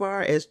 but as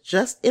far as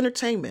just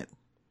entertainment,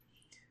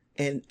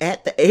 and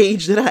at the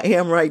age that I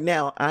am right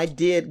now, I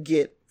did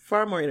get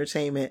far more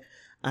entertainment.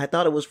 I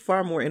thought it was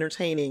far more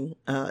entertaining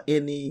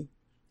in the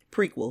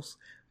prequels,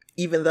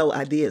 even though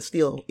I did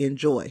still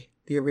enjoy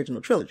the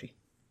original trilogy.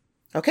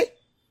 Okay?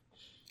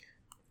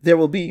 There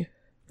will be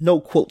no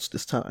quotes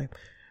this time.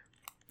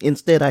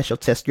 Instead, I shall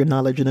test your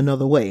knowledge in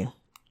another way.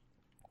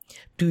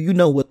 Do you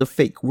know what the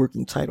fake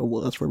working title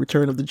was for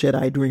Return of the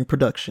Jedi during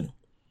production?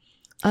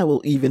 I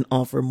will even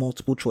offer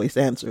multiple choice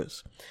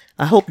answers.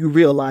 I hope you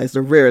realize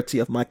the rarity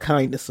of my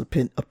kindness,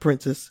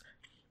 apprentice.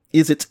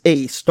 Is it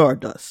A,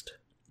 Stardust,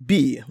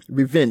 B,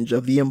 Revenge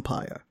of the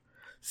Empire,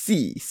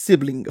 C,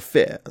 Sibling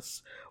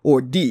Affairs,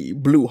 or D,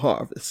 Blue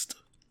Harvest?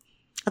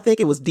 I think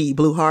it was D,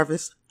 Blue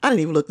Harvest. I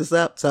didn't even look this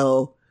up,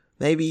 so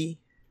maybe,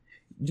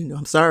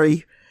 I'm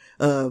sorry,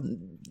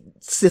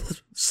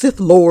 Sith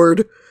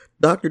Lord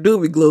Dr.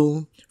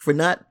 Doomygloom, for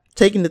not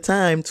taking the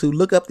time to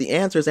look up the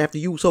answers after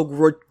you so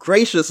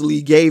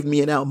graciously gave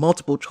me an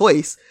multiple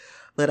choice,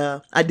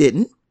 but I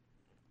didn't.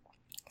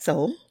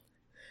 So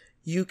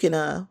you can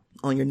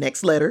on your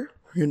next letter,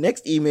 your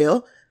next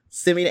email,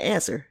 send me the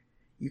answer.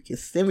 You can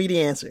send me the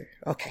answer.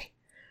 Okay.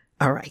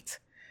 All right.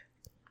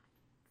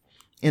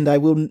 And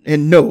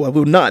no, I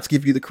will not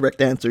give you the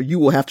correct answer. You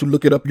will have to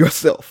look it up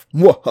yourself.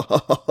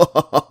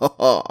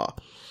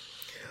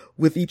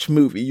 With each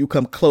movie, you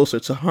come closer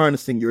to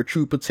harnessing your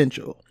true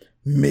potential.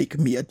 Make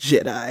me a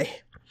Jedi.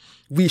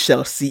 We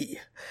shall see.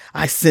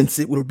 I sense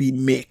it will be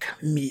make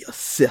me a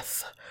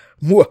Sith.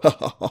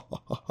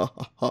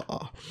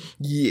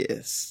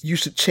 Yes, you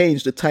should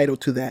change the title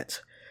to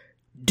that.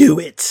 Do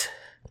it.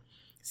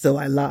 So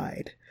I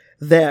lied.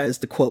 There is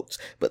the quote,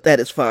 but that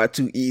is far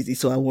too easy,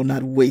 so I will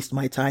not waste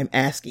my time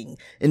asking.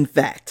 In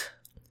fact,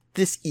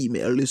 this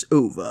email is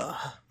over.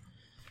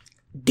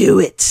 Do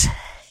it.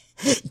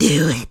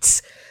 Do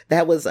it.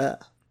 That was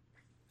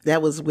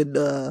when,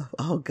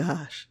 oh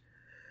gosh.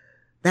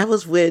 That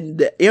was when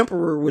the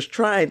Emperor was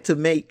trying to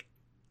make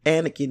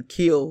Anakin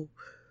kill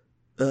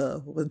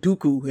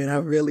Dooku, and I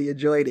really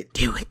enjoyed it.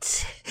 Do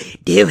it.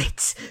 Do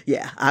it.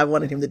 Yeah, I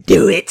wanted him to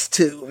do it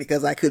too,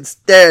 because I couldn't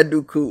stand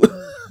Dooku.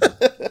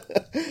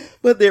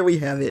 But there we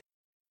have it.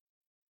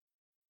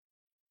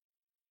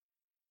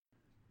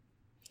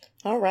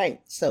 All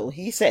right, so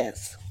he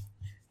says,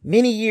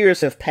 many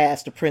years have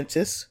passed,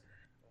 apprentice,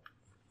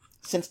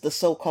 since the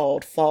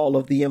so-called fall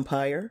of the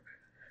Empire.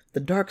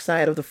 The dark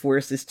side of the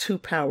Force is too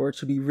powerful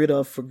to be rid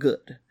of for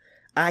good.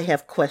 I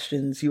have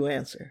questions you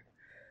answer.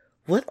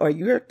 What are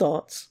your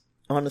thoughts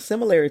on the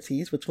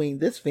similarities between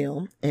this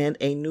film and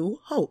A New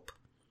Hope?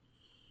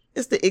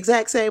 It's the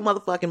exact same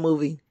motherfucking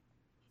movie.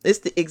 It's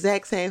the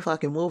exact same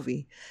fucking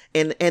movie.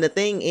 And the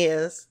thing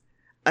is,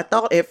 I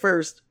thought at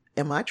first,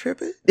 am I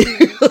tripping?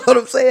 You know what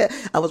I'm saying?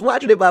 I was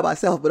watching it by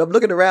myself, but I'm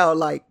looking around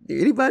like, did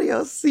anybody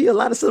else see a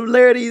lot of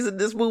similarities in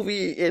this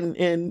movie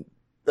in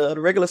the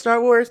regular Star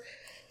Wars?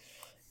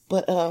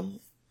 But,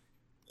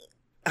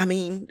 I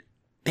mean,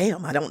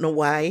 damn, I don't know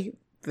why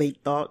they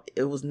thought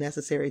it was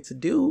necessary to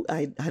do.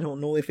 I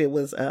don't know if it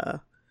was,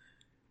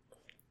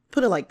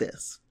 put it like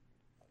this.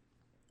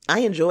 I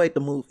enjoyed the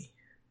movie.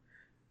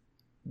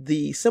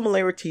 The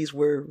similarities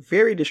were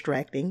very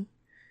distracting,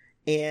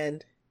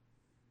 and,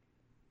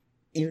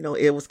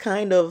 it was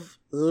kind of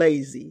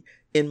lazy,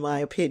 in my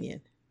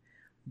opinion.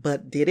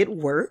 But did it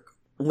work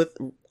with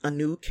a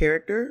new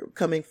character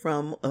coming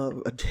from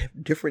a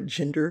different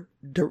gender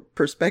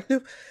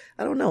perspective?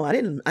 I don't know. I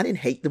didn't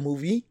hate the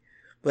movie,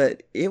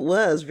 but it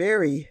was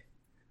very,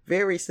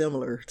 very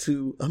similar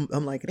to,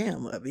 I'm like,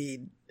 damn, I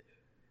mean,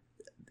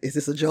 is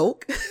this a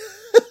joke?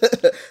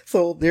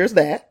 So there's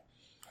that.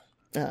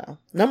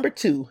 Number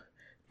 2,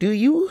 do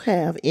you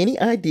have any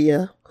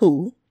idea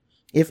who,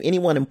 if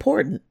anyone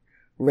important,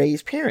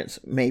 Rey's parents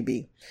may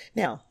be?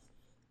 Now,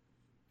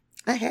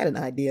 I had an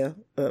idea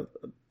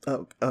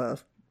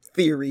of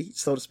theory,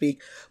 so to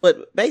speak,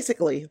 but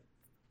basically,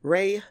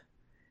 Rey,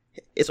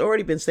 it's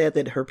already been said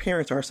that her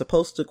parents are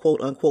supposed to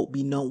quote unquote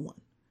be no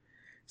one.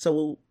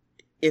 So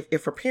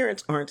if her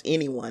parents aren't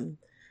anyone,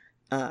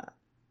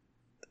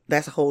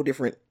 that's a whole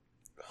different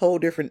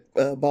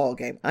ball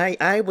game.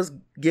 I was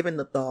given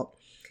the thought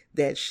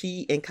that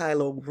she and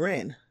Kylo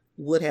Ren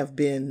would have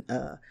been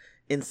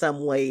in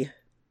some way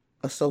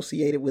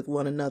associated with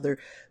one another,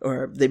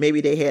 or that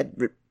maybe they had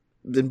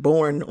been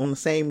born on the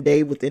same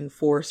day within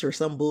Force or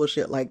some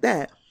bullshit like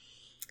that.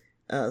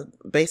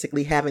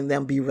 Basically having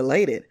them be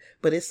related.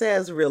 But it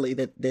says really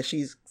that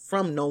she's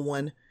from no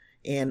one,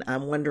 and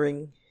I'm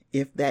wondering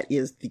if that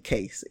is the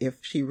case, if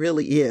she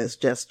really is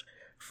just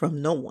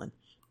from no one.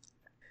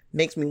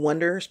 Makes me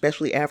wonder,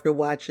 especially after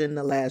watching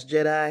The Last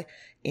Jedi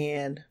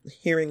and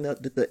hearing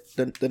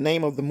the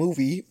name of the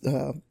movie,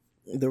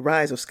 The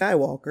Rise of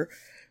Skywalker.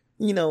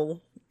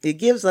 It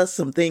gives us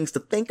some things to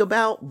think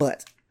about,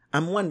 but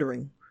I'm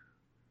wondering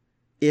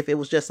if it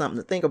was just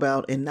something to think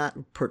about and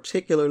not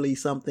particularly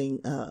something,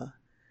 a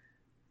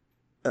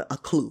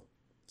clue.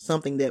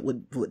 something that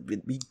would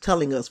be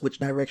telling us which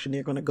direction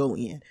they're going to go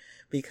in,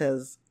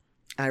 because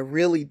I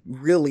really,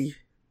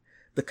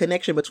 the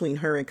connection between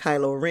her and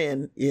Kylo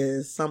Ren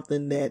is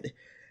something that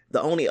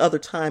the only other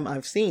time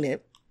I've seen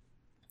it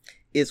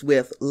is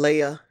with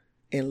Leia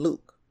and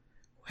Luke,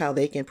 how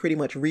they can pretty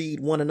much read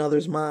one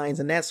another's minds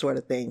and that sort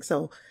of thing.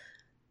 So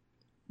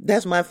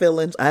that's my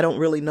feelings. I don't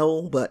really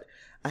know, but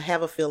I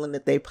have a feeling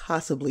that they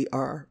possibly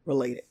are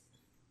related.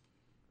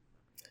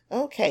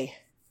 Okay.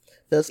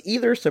 Does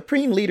either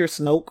Supreme Leader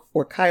Snoke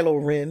or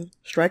Kylo Ren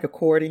strike a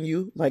chord in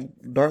you like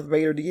Darth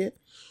Vader did?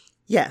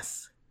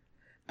 Yes.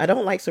 I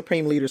don't like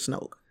Supreme Leader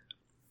Snoke.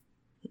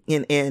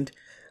 And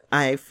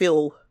I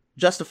feel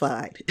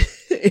justified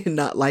in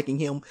not liking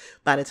him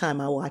by the time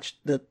I watch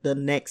the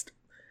next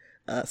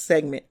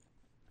segment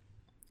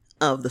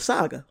of the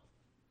saga.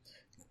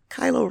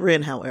 Kylo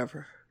Ren,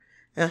 however,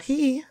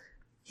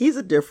 he's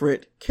a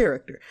different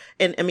character.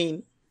 And I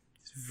mean,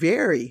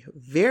 very,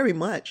 very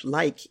much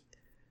like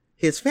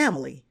his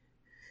family.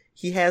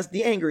 He has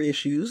the anger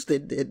issues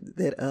that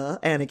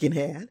Anakin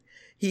had.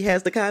 He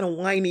has the kind of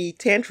whiny,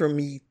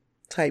 tantrum-y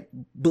type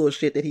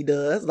bullshit that he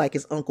does, like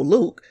his Uncle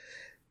Luke.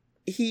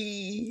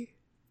 He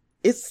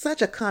is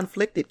such a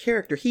conflicted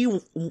character. He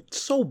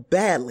so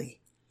badly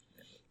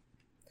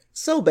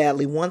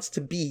wants to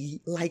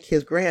be like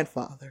his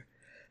grandfather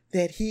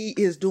that he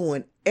is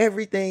doing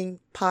everything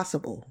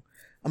possible.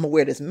 I'm gonna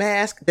wear this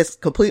mask that's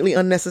completely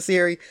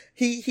unnecessary.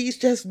 He's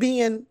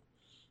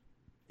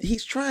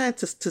trying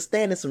to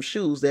stand in some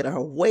shoes that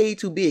are way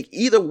too big.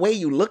 Either way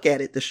you look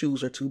at it, the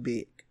shoes are too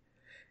big.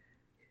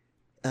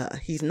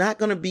 He's not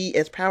going to be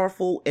as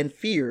powerful and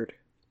feared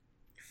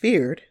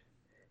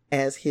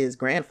as his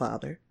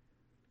grandfather.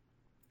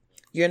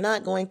 You're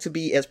not going to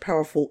be as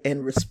powerful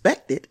and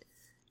respected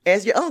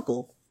as your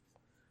uncle.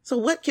 So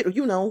what can,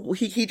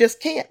 he just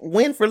can't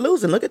win for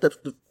losing. Look at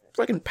the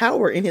fucking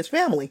power in his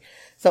family.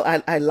 So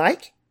I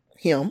like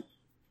him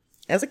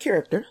as a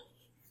character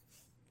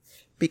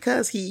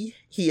because he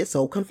is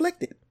so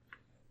conflicted.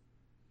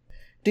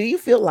 Do you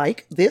feel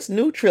like this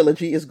new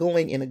trilogy is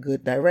going in a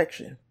good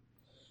direction?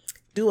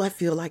 Do I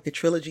feel like the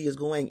trilogy is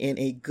going in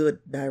a good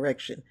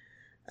direction?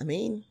 I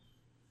mean,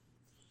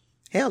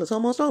 hell, it's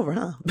almost over,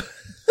 huh?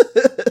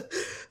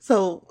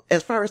 So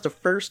as far as the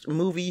first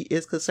movie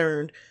is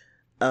concerned,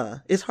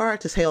 it's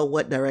hard to tell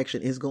what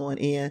direction is going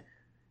in.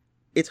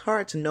 It's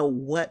hard to know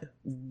what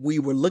we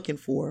were looking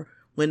for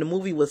when the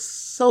movie was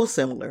so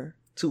similar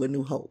to A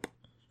New Hope.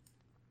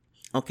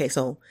 Okay,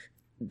 so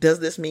does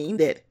this mean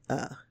that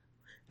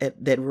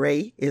that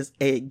Rey is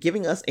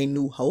giving us a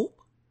new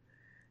hope?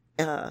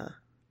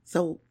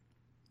 So,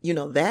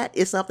 that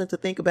is something to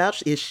think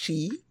about. Is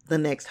she the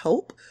next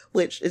hope?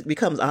 Which it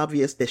becomes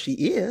obvious that she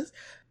is.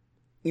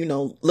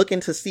 Looking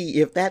to see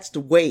if that's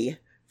the way,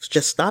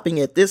 just stopping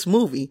at this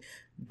movie.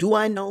 Do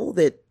I know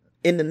that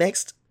in the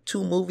next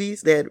two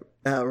movies that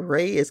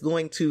Rey is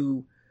going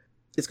to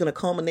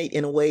culminate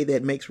in a way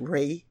that makes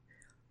Rey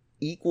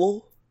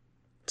equal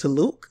to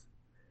Luke?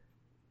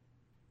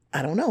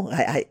 I don't know.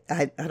 I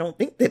don't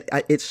think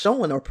that it's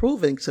showing or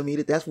proving to me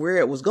that that's where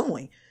it was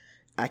going.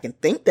 I can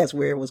think that's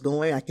where it was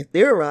going. I can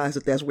theorize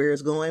that that's where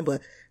it's going, but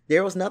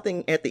there was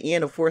nothing at the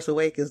end of Force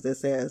Awakens that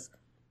says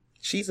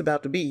she's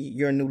about to be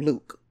your new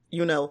Luke,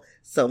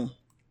 So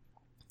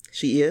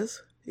she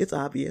is. It's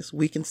obvious.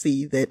 We can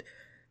see that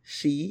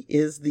she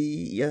is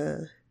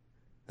the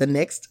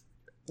next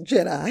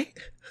Jedi.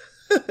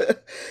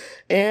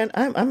 And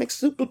I'm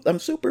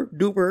super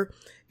duper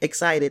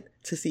excited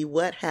to see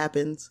what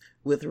happens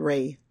with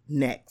Rey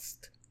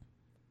next.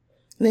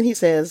 And then he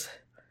says,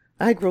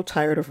 I grow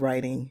tired of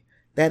writing.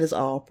 That is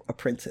all,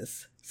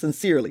 apprentice.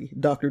 Sincerely,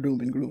 Dr. Doom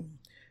and Gloom.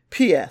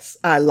 P.S.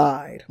 I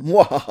lied.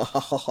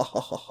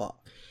 Mwahahahaha.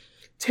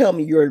 Tell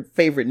me your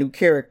favorite new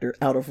character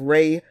out of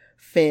Rey,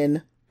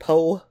 Finn,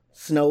 Poe,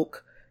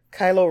 Snoke,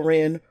 Kylo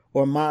Ren,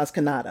 or Maz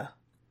Kanata.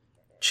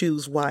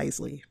 Choose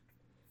wisely.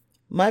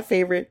 My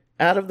favorite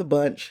out of the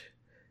bunch,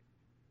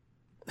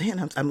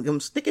 man, I'm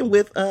sticking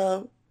with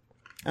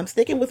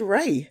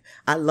Rey.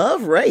 I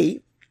love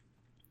Rey.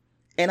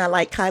 And I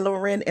like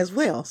Kylo Ren as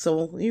well.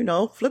 So,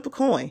 flip a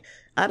coin.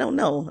 I don't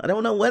know. I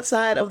don't know what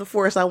side of the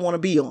Force I want to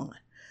be on.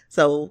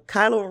 So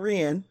Kylo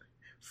Ren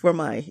for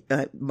my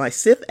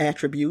Sith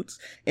attributes,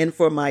 and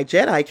for my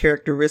Jedi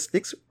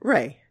characteristics,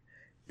 Rey.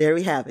 There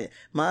we have it.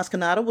 Maz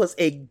Kanata was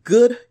a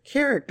good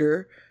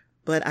character,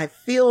 but I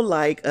feel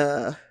like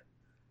I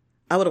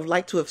would have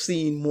liked to have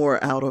seen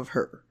more out of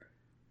her.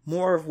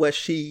 More of what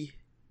she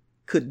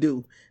could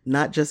do.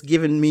 Not just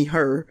giving me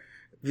her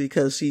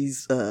because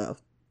she's Lupita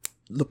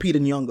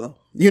Nyong'o,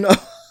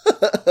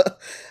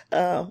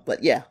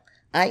 but yeah,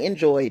 I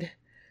enjoyed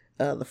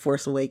The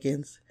Force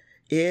Awakens.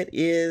 It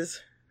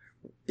is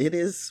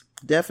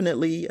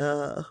definitely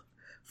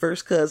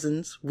first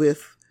cousins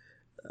with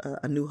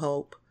A New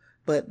Hope,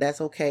 but that's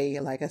okay.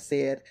 Like I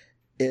said,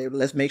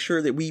 let's make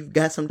sure that we've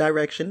got some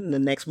direction in the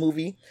next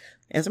movie.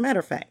 As a matter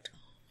of fact,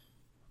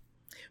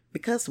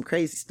 because some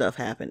crazy stuff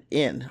happened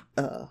in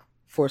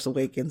Force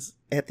Awakens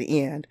at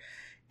the end,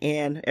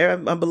 and I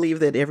believe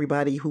that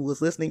everybody who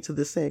was listening to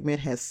this segment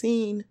has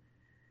seen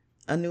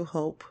A New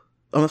Hope.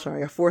 Oh, I'm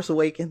sorry, A Force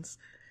Awakens.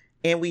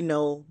 And we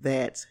know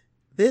that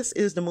this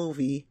is the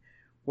movie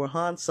where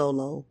Han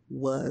Solo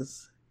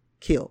was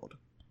killed.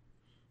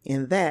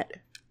 And that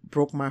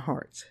broke my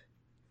heart.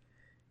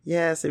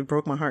 Yes, it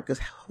broke my heart, because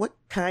what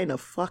kind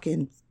of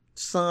fucking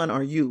son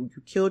are you?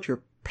 You killed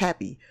your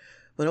pappy.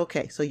 But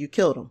okay, so you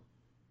killed him.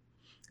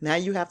 Now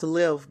you have to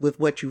live with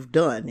what you've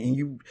done.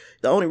 And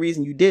the only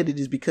reason you did it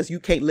is because you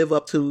can't live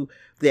up to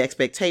the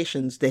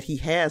expectations that he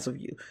has of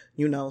you.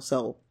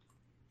 So,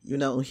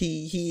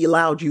 he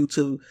allowed you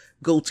to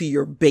go to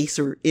your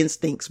baser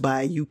instincts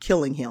by you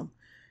killing him.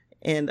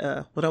 And,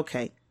 but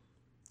okay.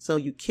 So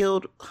you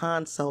killed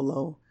Han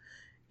Solo.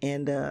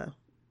 And,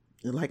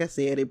 like I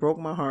said, it broke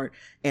my heart.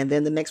 And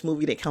then the next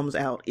movie that comes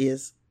out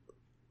is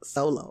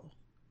Solo.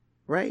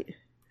 Right?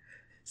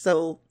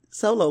 So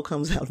Solo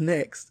comes out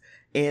next.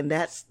 And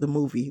that's the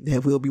movie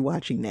that we'll be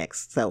watching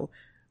next. So,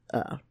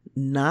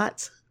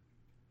 not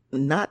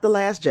The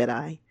Last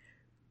Jedi.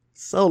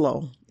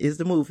 Solo is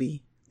the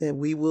movie that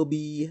we will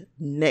be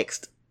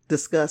next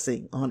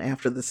discussing on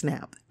After the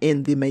Snap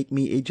in the Make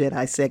Me a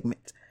Jedi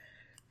segment.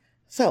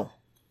 So,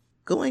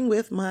 going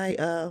with my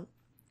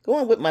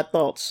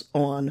thoughts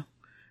on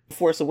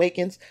Force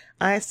Awakens,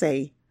 I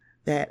say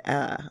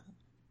that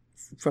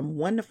from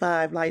 1 to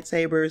 5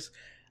 lightsabers,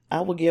 I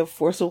will give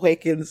Force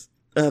Awakens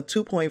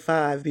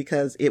 2.5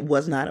 because it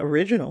was not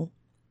original.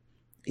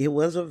 It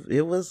was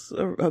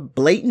a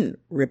blatant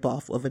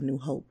ripoff of A New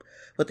Hope,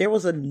 but there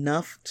was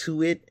enough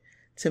to it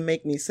to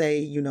make me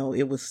say,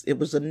 it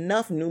was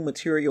enough new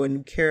material and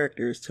new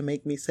characters to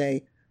make me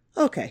say,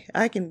 okay,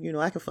 I can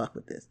fuck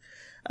with this.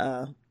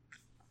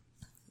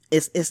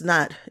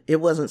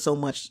 It wasn't so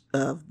much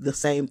of the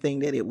same thing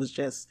that it was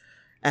just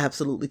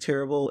absolutely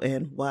terrible.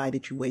 And why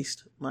did you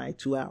waste my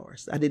 2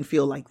 hours? I didn't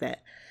feel like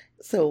that.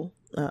 So,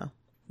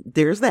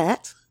 there's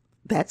that.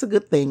 That's a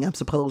good thing, I'm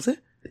supposing.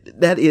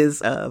 That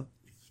is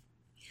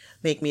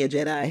Make Me a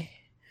Jedi.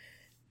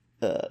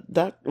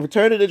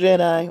 Return of the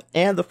Jedi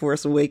and The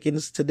Force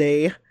Awakens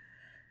today.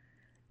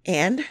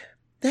 And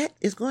that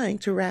is going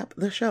to wrap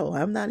the show.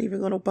 I'm not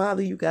even going to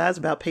bother you guys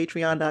about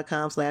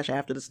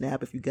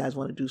patreon.com/afterthesnap. If you guys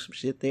want to do some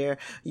shit there,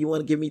 you want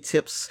to give me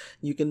tips,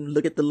 you can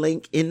look at the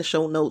link in the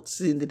show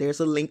notes, and there's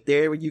a link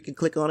there where you can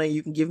click on it,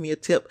 you can give me a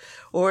tip,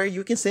 or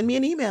you can send me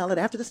an email at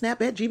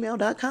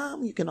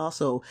afterthesnap@gmail.com. You can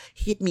also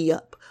hit me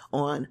up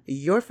on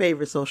your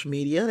favorite social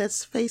media.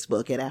 That's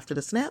Facebook at After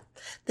the Snap.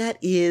 That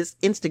is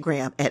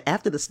Instagram at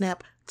After the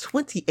Snap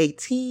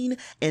 2018,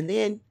 and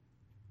then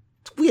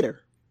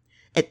Twitter.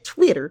 At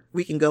Twitter,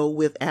 we can go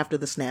with After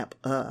the Snap.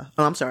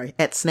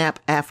 At Snap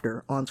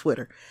After on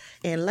Twitter.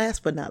 And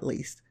last but not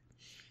least,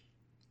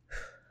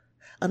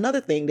 another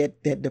thing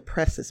that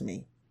depresses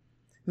me,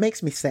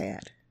 makes me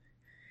sad,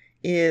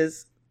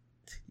 is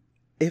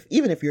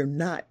even if you're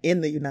not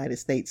in the United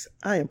States,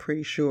 I am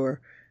pretty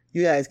sure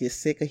you guys get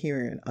sick of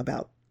hearing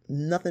about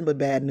nothing but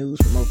bad news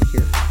from over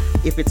here.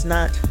 If it's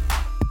not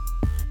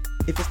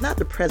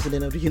the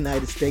president of the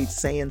United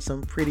States saying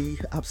some pretty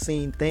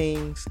obscene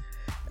things,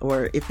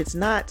 or if it's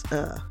not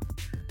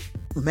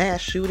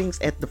mass shootings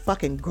at the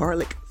fucking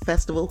Garlic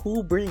Festival,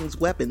 who brings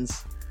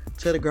weapons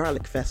to the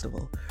Garlic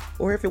Festival?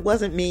 Or if it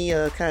wasn't me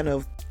kind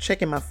of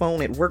checking my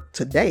phone at work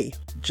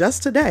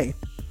just today,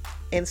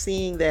 and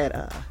seeing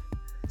that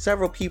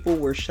several people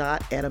were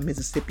shot at a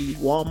Mississippi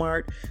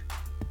Walmart,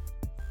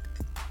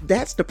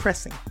 that's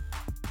depressing.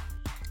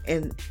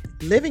 And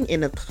living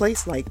in a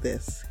place like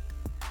this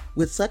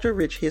with such a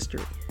rich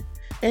history.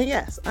 And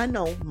yes, I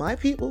know my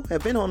people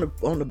have been on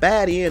the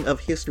bad end of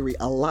history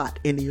a lot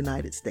in the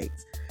United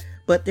States,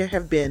 but there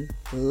have been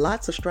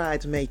lots of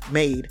strides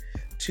made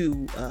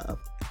to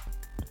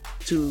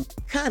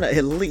kind of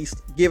at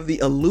least give the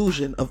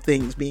illusion of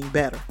things being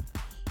better.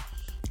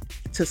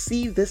 To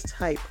see this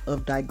type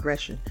of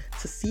digression,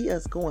 to see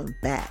us going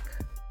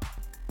back,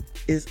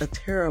 is a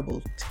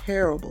terrible,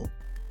 terrible,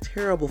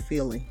 terrible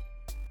feeling.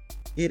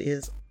 It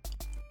is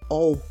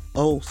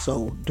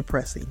so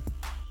depressing,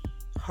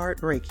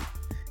 heartbreaking.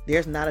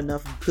 There's not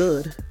enough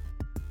good.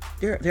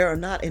 There are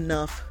not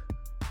enough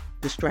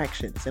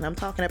distractions. And I'm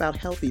talking about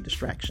healthy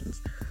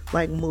distractions,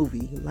 like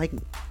movie, like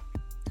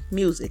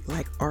music,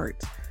 like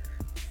art,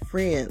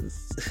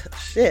 friends.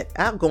 Shit,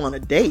 I'm going on a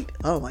date.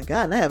 Oh my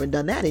God, and I haven't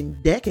done that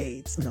in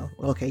decades. No,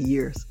 okay,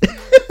 years.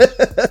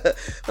 But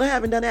I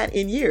haven't done that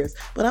in years.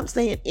 But I'm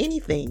saying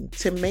anything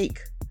to make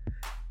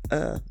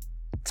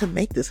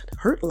this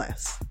hurt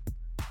less.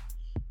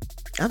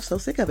 I'm so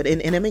sick of it.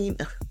 And I mean,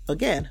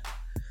 again,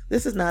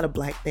 this is not a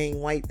black thing,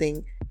 white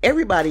thing.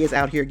 Everybody is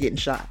out here getting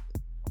shot.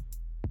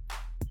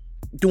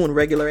 Doing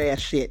regular ass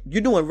shit.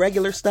 You're doing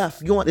regular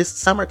stuff. It's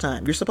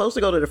summertime. You're supposed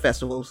to go to the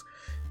festivals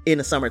in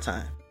the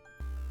summertime.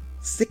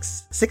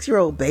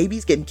 Six-year-old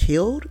babies getting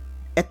killed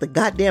at the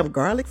goddamn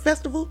Garlic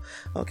Festival?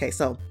 Okay,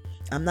 so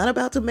I'm not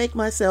about to make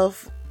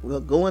myself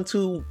go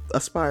into a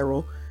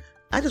spiral.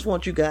 I just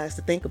want you guys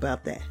to think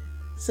about that.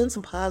 Send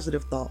some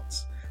positive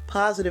thoughts.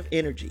 Positive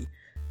energy.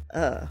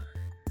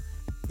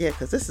 Yeah,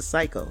 because this is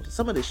psycho.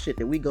 Some of this shit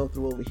that we go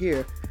through over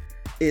here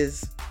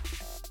is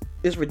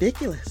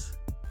ridiculous.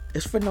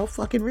 It's for no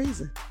fucking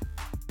reason.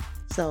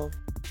 So,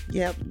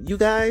 yeah, you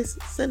guys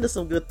send us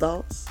some good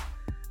thoughts.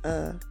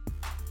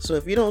 So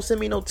if you don't send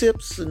me no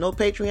tips, no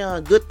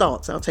Patreon, good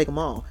thoughts, I'll take them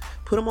all.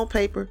 Put them on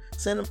paper,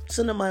 send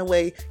them my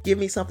way. Give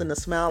me something to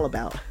smile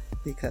about,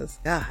 because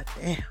god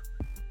damn,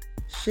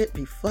 shit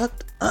be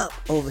fucked up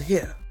over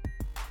here.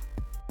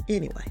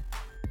 Anyway,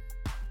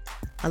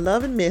 I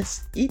love and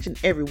miss each and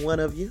every one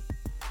of you.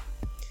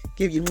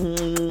 Give you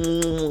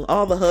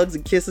all the hugs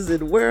and kisses in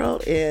the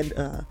world, and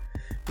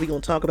we're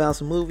going to talk about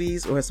some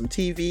movies or some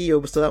TV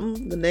or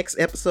something the next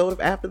episode of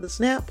After the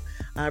Snap.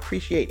 I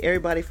appreciate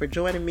everybody for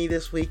joining me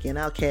this week, and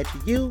I'll catch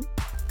you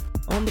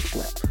on the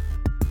flip.